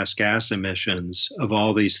greenhouse gas emissions of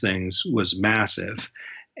all these things was massive.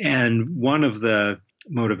 And one of the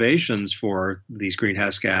motivations for these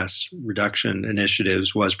greenhouse gas reduction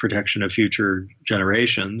initiatives was protection of future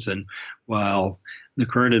generations. And while the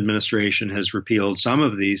current administration has repealed some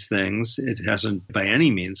of these things, it hasn't by any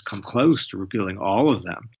means come close to repealing all of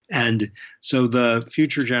them. And so the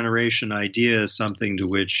future generation idea is something to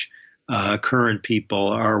which current people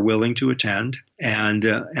are willing to attend, and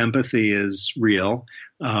empathy is real.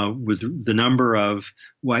 With the number of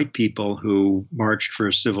white people who marched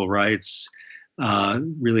for civil rights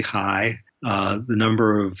really high. The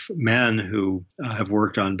number of men who have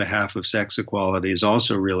worked on behalf of sex equality is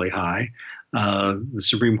also really high. The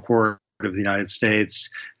Supreme Court of the United States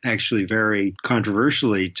actually very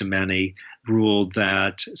controversially to many ruled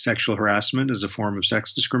that sexual harassment is a form of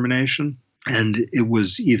sex discrimination. And it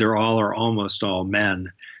was either all or almost all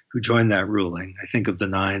men who joined that ruling. I think of the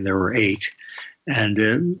 9, there were 8. And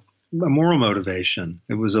a moral motivation.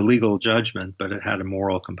 It was a legal judgment, but it had a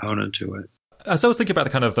moral component to it. As I was thinking about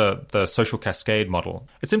the kind of the social cascade model,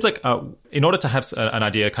 it seems like in order to have an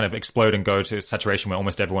idea kind of explode and go to saturation where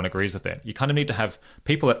almost everyone agrees with it, you kind of need to have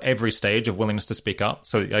people at every stage of willingness to speak up.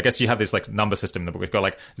 So I guess you have this like number system in the book. We've got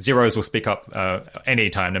like zeros will speak up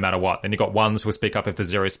any time, no matter what. Then you've got ones who will speak up if the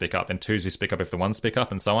zeros speak up, then twos who speak up if the ones speak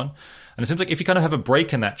up, and so on. And it seems like if you kind of have a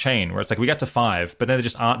break in that chain where it's like we get to 5, but then there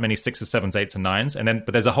just aren't many 6s, 7s, 8s, and 9s,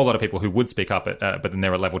 but there's a whole lot of people who would speak up, but then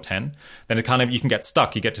they're at level 10, then it kind of you can get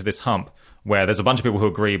stuck. You get to this hump where there's a bunch of people who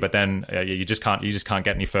agree, but then you just can't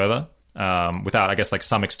get any further without, I guess, like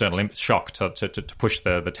some external shock to push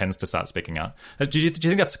the 10s to start speaking out. Do you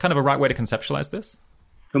think that's kind of a right way to conceptualize this?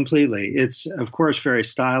 Completely. It's, of course, a very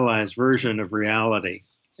stylized version of reality,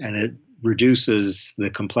 and it reduces the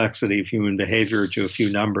complexity of human behavior to a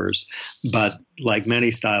few numbers. But like many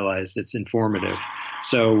stylized, it's informative.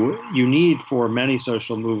 So you need, for many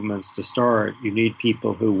social movements to start, you need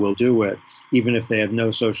people who will do it, even if they have no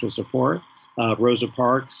social support. Rosa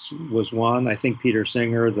Parks was one. I think Peter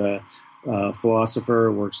Singer, the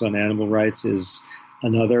philosopher who works on animal rights, is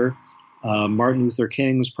another. Martin Luther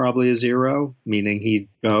King's probably a 0, meaning he'd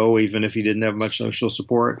go even if he didn't have much social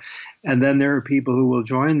support. And then there are people who will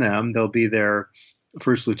join them. They'll be their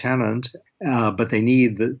first lieutenant, but they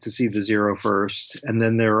need to see the 0 first. And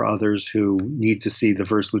then there are others who need to see the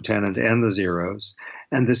first lieutenant and the zeros.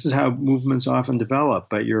 And this is how movements often develop.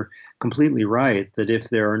 But you're completely right that if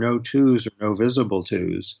there are no 2s or no visible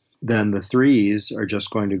 2s, then the 3s are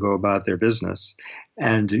just going to go about their business.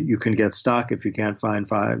 And you can get stuck if you can't find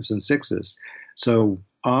 5s and 6s. So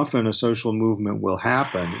often a social movement will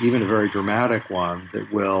happen, even a very dramatic one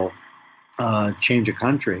that will change a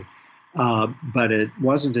country. But it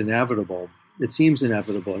wasn't inevitable It seems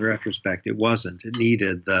inevitable. In retrospect, it wasn't. It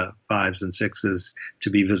needed the fives and sixes to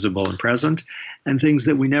be visible and present, and things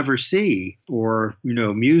that we never see, or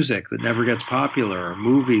music that never gets popular, or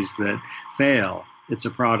movies that fail. It's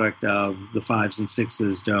a product of the fives and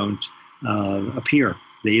sixes don't appear.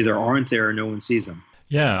 They either aren't there or no one sees them.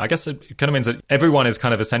 Yeah, I guess it kind of means that everyone is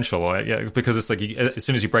kind of essential, or, because it's like as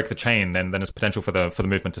soon as you break the chain, then there's potential for the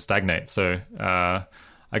movement to stagnate. So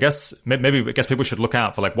I guess people should look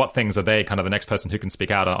out for like what things are they kind of the next person who can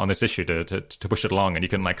speak out on this issue to push it along, and you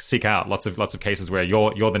can like seek out lots of cases where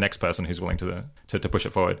you're the next person who's willing to push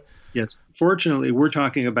it forward. Yes. Fortunately, we're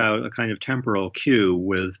talking about a kind of temporal queue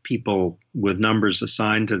with people with numbers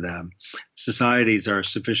assigned to them. Societies are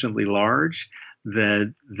sufficiently large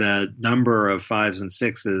that the number of fives and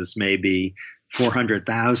sixes may be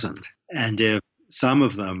 400,000. And if some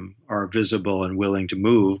of them are visible and willing to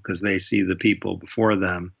move because they see the people before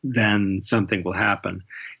them, then something will happen.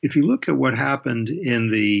 If you look at what happened in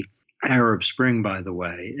the Arab Spring, by the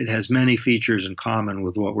way, it has many features in common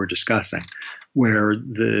with what we're discussing, where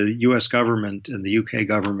the U.S. government and the U.K.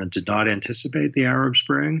 government did not anticipate the Arab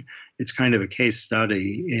Spring. It's kind of a case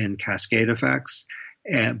study in cascade effects,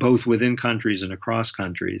 both within countries and across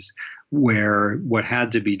countries, where what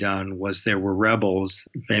had to be done was there were rebels,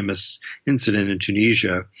 famous incident in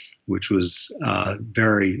Tunisia, which was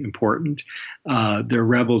very important. There are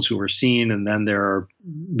rebels who are seen, and then there are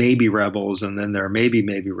maybe rebels, and then there are maybe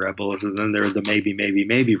rebels, and then there are the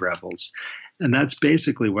maybe rebels. And that's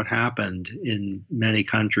basically what happened in many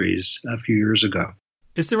countries a few years ago.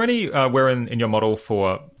 Is there any where in your model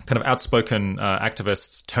for kind of outspoken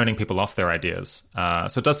activists turning people off their ideas?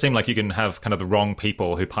 So it does seem like you can have kind of the wrong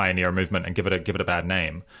people who pioneer a movement and give it a bad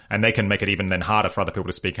name, and they can make it even then harder for other people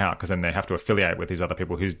to speak out because then they have to affiliate with these other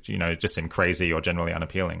people who just seem crazy or generally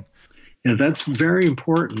unappealing. Yeah, that's very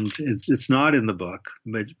important. It's not in the book,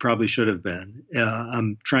 but it probably should have been.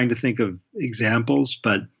 I'm trying to think of examples,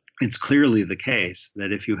 but it's clearly the case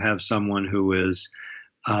that if you have someone who is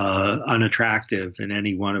unattractive in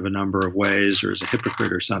any one of a number of ways, or is a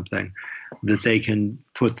hypocrite or something, that they can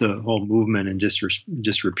put the whole movement in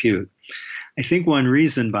disrepute. I think one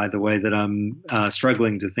reason, by the way, that I'm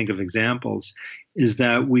struggling to think of examples is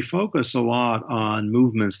that we focus a lot on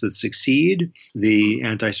movements that succeed, the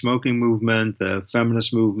anti-smoking movement, the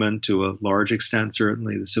feminist movement, to a large extent,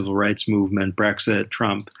 certainly the civil rights movement, Brexit,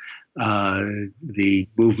 Trump, the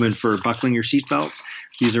movement for buckling your seatbelt.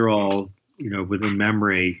 These are all within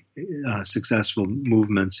memory, successful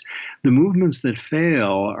movements. The movements that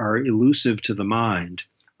fail are elusive to the mind,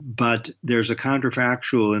 but there's a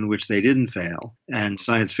counterfactual in which they didn't fail, and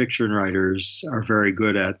science fiction writers are very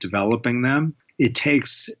good at developing them. It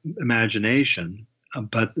takes imagination,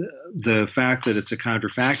 but the fact that it's a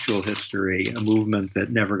counterfactual history, a movement that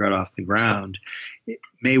never got off the ground, it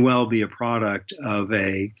may well be a product of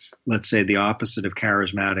let's say, the opposite of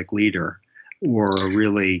charismatic leader, or a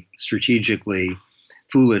really strategically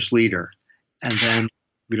foolish leader. And then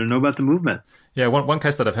we don't know about the movement. Yeah, one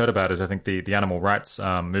case that I've heard about is I think the animal rights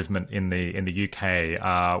movement in the UK.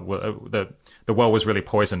 The well was really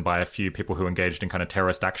poisoned by a few people who engaged in kind of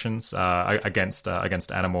terrorist actions against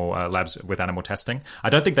animal labs with animal testing.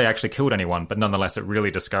 I don't think they actually killed anyone, but nonetheless, it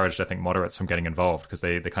really discouraged, I think, moderates from getting involved because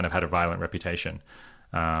they kind of had a violent reputation,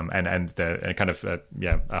 and kind of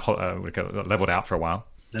leveled out for a while.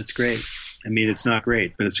 That's great. I mean, it's not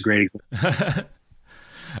great, but it's a great example.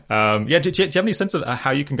 Do you have any sense of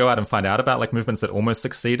how you can go out and find out about like movements that almost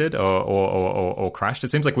succeeded or crashed? It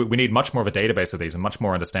seems like we need much more of a database of these and much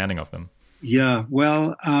more understanding of them. Yeah,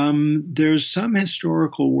 well, there's some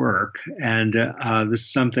historical work, and this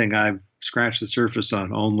is something I've scratched the surface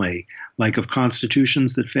on only, like of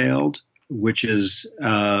constitutions that failed, which is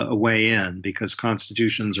a way in, because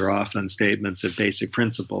constitutions are often statements of basic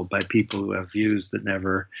principle by people who have views that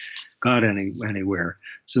never got anywhere.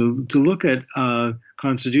 So to look at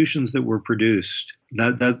constitutions that were produced,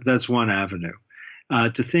 that's one avenue.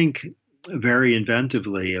 To think very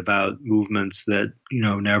inventively about movements that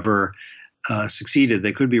never succeeded.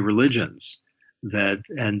 They could be religions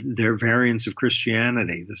and their variants of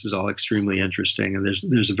Christianity. This is all extremely interesting. And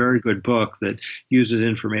there's a very good book that uses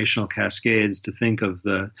informational cascades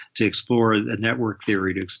to explore a network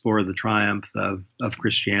theory, to explore the triumph of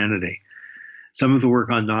Christianity. Some of the work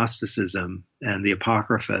on Gnosticism and the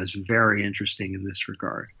Apocrypha is very interesting in this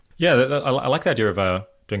regard. Yeah, I like the idea of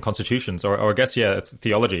doing constitutions, or I guess,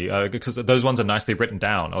 theology, because those ones are nicely written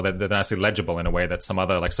down, or they're nicely legible in a way that some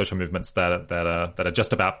other like social movements that are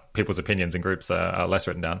just about people's opinions and groups are less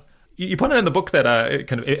written down. You point out in the book that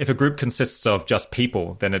if a group consists of just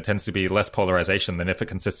people, then it tends to be less polarization than if it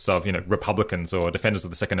consists of, Republicans or defenders of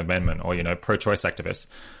the Second Amendment or, pro-choice activists.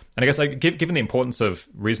 And I guess given the importance of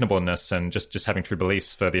reasonableness and just having true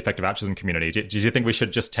beliefs for the effective altruism community, do you think we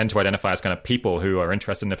should just tend to identify as kind of people who are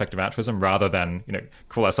interested in effective altruism rather than,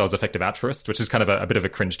 call ourselves effective altruists, which is kind of a bit of a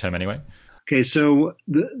cringe term anyway? Okay, so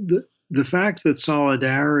the fact that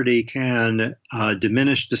solidarity can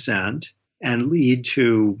diminish dissent and lead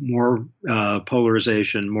to more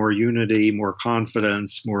polarization, more unity, more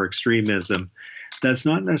confidence, more extremism, that's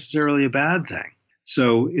not necessarily a bad thing.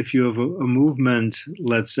 So if you have a movement,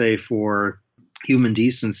 let's say, for human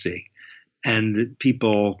decency, and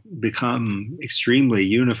people become extremely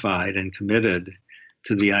unified and committed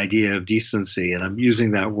to the idea of decency, and I'm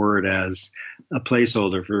using that word as a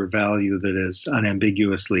placeholder for a value that is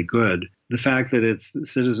unambiguously good, the fact that it's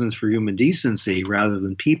citizens for human decency rather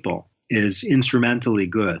than people is instrumentally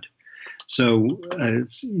good. So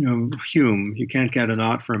it's, Hume, you can't get an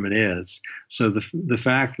ought from an is. So the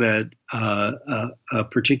fact that a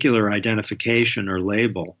particular identification or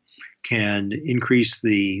label can increase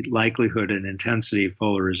the likelihood and intensity of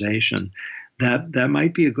polarization, that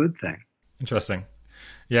might be a good thing. Interesting.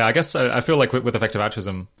 Yeah, I guess I feel like with effective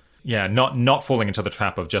altruism, not falling into the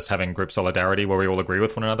trap of just having group solidarity where we all agree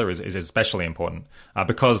with one another is especially important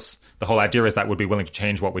because the whole idea is that we'd be willing to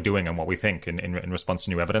change what we're doing and what we think in response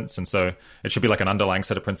to new evidence. And so it should be like an underlying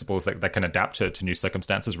set of principles that can adapt to new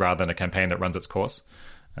circumstances rather than a campaign that runs its course.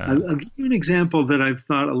 I'll give you an example that I've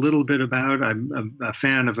thought a little bit about. I'm a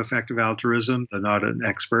fan of effective altruism, though not an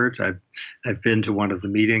expert. I've been to one of the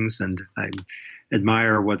meetings and I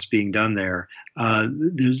admire what's being done there.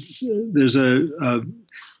 There's a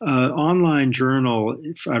online journal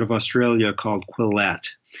out of Australia called Quillette,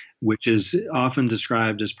 which is often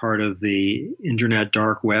described as part of the internet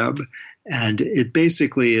dark web. And it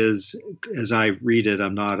basically is, as I read it,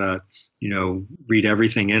 I'm not a, read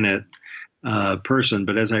everything in it person,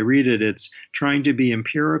 but as I read it, it's trying to be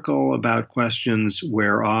empirical about questions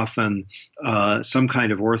where often some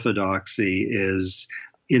kind of orthodoxy is,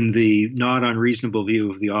 in the not unreasonable view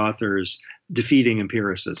of the authors, defeating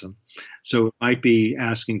empiricism. So it might be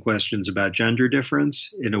asking questions about gender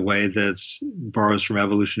difference in a way that borrows from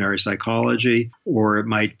evolutionary psychology, or it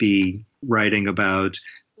might be writing about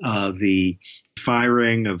the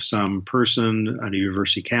firing of some person on a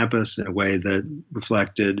university campus in a way that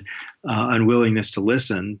reflected unwillingness to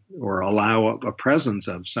listen or allow a presence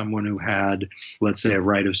of someone who had, let's say, a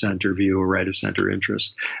right of center view or right of center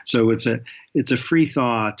interest. So it's a free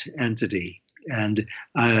thought entity, and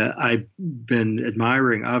I've been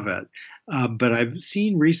admiring of it. But I've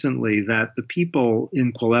seen recently that the people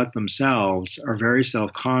in Quillette themselves are very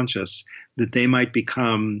self-conscious that they might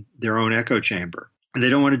become their own echo chamber, and they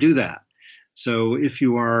don't want to do that. So if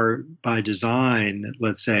you are by design,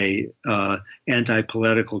 let's say,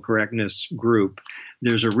 anti-political correctness group,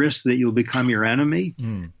 there's a risk that you'll become your enemy.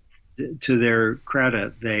 To their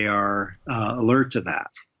credit, they are alert to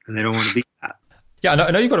that, and they don't want to be that. Yeah,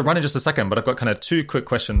 I know you've got to run in just a second, but I've got kind of two quick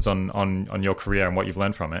questions on your career and what you've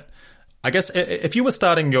learned from it. I guess if you were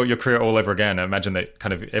starting your career all over again, imagine that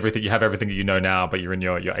kind of everything that you know now, but you're in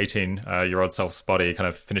your 18-year-old self's body, kind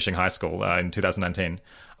of finishing high school in 2019.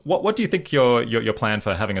 What do you think your plan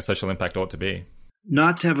for having a social impact ought to be?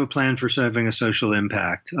 Not to have a plan for having a social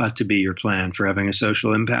impact ought to be your plan for having a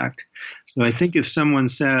social impact. So I think if someone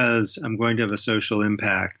says, I'm going to have a social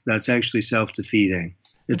impact, that's actually self-defeating.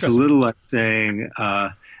 It's a little like saying,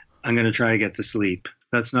 I'm going to try to get to sleep.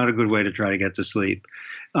 That's not a good way to try to get to sleep.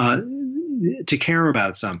 To care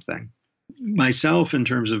about something. Myself, in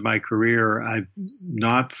terms of my career, I've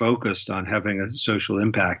not focused on having a social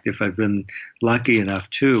impact. If I've been lucky enough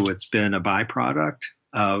to, it's been a byproduct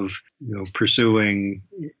of pursuing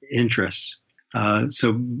interests.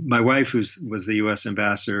 So my wife, who was the U.S.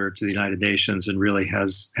 ambassador to the United Nations and really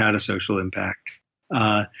has had a social impact,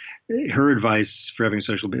 her advice for having a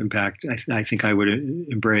social impact, I think I would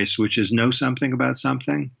embrace, which is know something about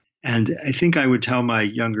something. And I think I would tell my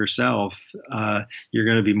younger self, you're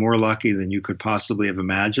going to be more lucky than you could possibly have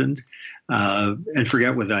imagined. And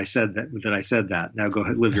forget whether I said that. Now go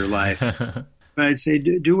ahead, live your life. But I'd say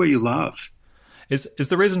do what you love. Is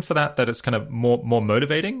the reason for that it's kind of more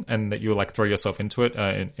motivating and that you like throw yourself into it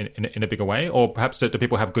in a bigger way? Or perhaps do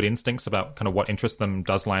people have good instincts about kind of what interests them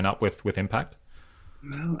does line up with impact?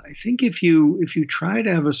 Well, I think if you try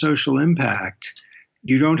to have a social impact,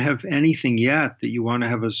 you don't have anything yet that you want to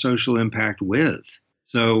have a social impact with.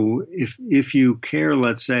 So if you care,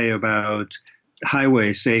 let's say, about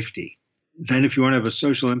highway safety, then if you want to have a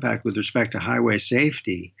social impact with respect to highway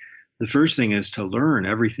safety, The first thing is to learn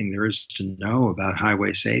everything there is to know about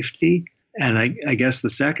highway safety. And I guess the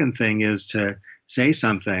second thing is to say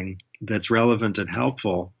something that's relevant and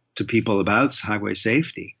helpful to people about highway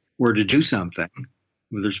safety, or to do something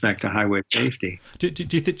with respect to highway safety. Do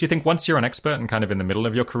you think once you're an expert and kind of in the middle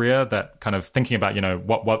of your career, that kind of thinking about,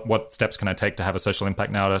 what steps can I take to have a social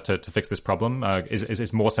impact now to fix this problem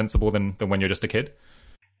is more sensible than when you're just a kid?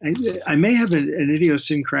 I may have an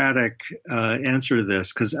idiosyncratic answer to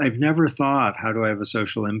this, because I've never thought, how do I have a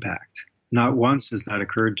social impact? Not once has that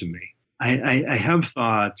occurred to me. I have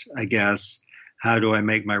thought, I guess, how do I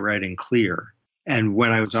make my writing clear? And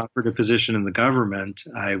when I was offered a position in the government,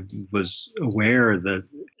 I was aware that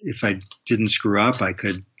if I didn't screw up, I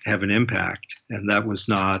could have an impact. And that was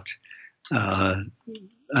not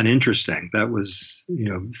uninteresting. That was,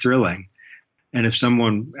 thrilling. And if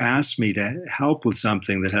someone asks me to help with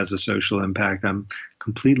something that has a social impact, I'm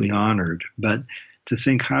completely honored. But to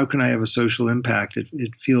think, how can I have a social impact?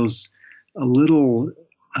 It feels a little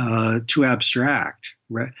too abstract,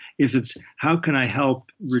 right? If it's, how can I help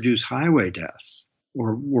reduce highway deaths?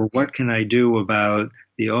 Or what can I do about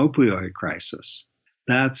the opioid crisis?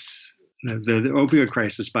 That's the opioid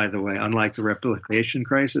crisis, by the way, unlike the replication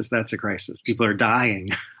crisis, that's a crisis. People are dying.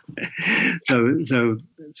 So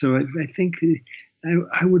I think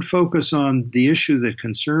I would focus on the issue that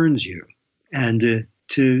concerns you. And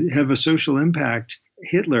to have a social impact,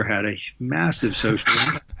 Hitler had a massive social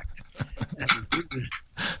impact.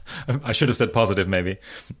 I should have said positive, maybe.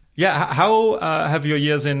 Yeah, how have your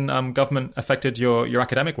years in government affected your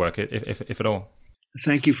academic work, if at all?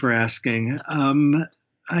 Thank you for asking.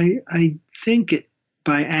 I think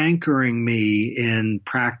by anchoring me in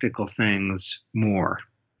practical things more,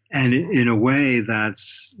 and in a way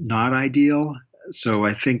that's not ideal. So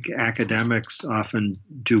I think academics often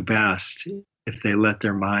do best if they let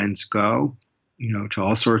their minds go, to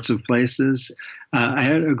all sorts of places. I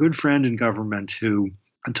had a good friend in government who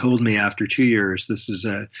told me after 2 years, this is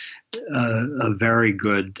a very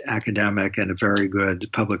good academic and a very good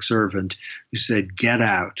public servant, who said, get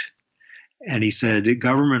out. And he said,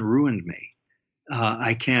 government ruined me.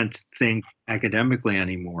 I can't think academically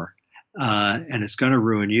anymore. And it's going to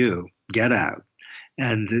ruin you. Get out.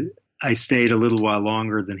 And I stayed a little while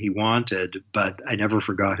longer than he wanted, but I never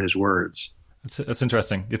forgot his words. That's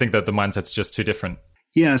interesting. You think that the mindset's just too different?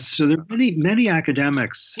 Yes. So there are many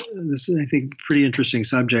academics. This is, I think, a pretty interesting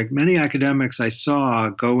subject. Many academics I saw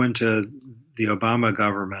go into the Obama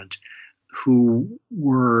government who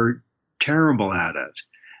were terrible at it,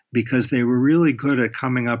 because they were really good at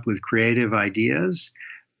coming up with creative ideas,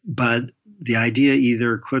 but the idea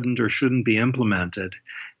either couldn't or shouldn't be implemented.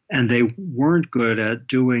 And they weren't good at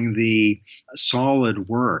doing the solid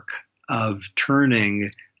work of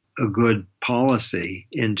turning a good policy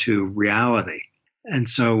into reality. And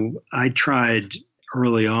so I tried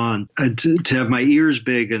early on to have my ears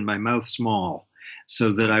big and my mouth small,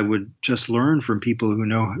 so that I would just learn from people who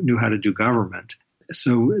knew how to do government.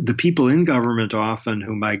 So the people in government often,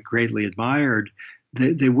 whom I greatly admired,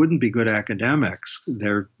 they wouldn't be good academics.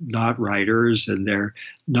 They're not writers, and they're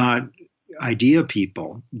not idea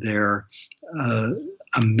people. They're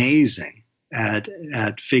amazing at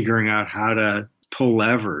figuring out how to pull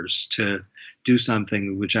levers to do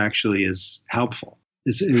something which actually is helpful.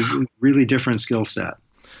 It's a really different skill set.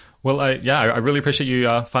 Well, I really appreciate you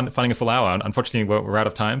finding a full hour. Unfortunately, we're out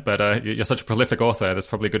of time, but you're such a prolific author. There's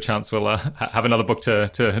probably a good chance we'll have another book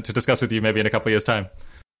to discuss with you maybe in a couple of years' time.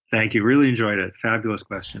 Thank you. Really enjoyed it. Fabulous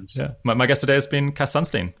questions. Yeah. My guest today has been Cass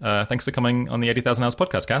Sunstein. Thanks for coming on the 80,000 Hours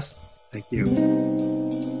podcast, Cass. Thank you.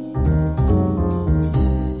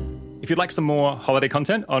 If you'd like some more holiday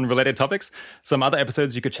content on related topics, some other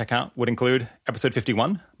episodes you could check out would include Episode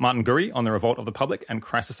 51, Martin Gurry on the Revolt of the Public and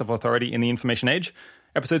Crisis of Authority in the Information Age,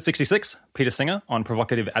 Episode 66, Peter Singer on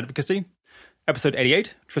Provocative Advocacy, Episode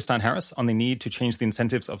 88, Tristan Harris on the need to change the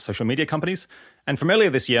incentives of social media companies, and from earlier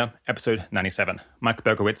this year, Episode 97, Mike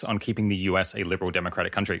Berkowitz on keeping the US a liberal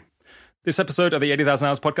democratic country. This episode of the 80,000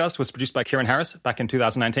 Hours podcast was produced by Kieran Harris back in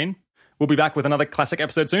 2019. We'll be back with another classic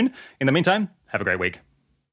episode soon. In the meantime, have a great week.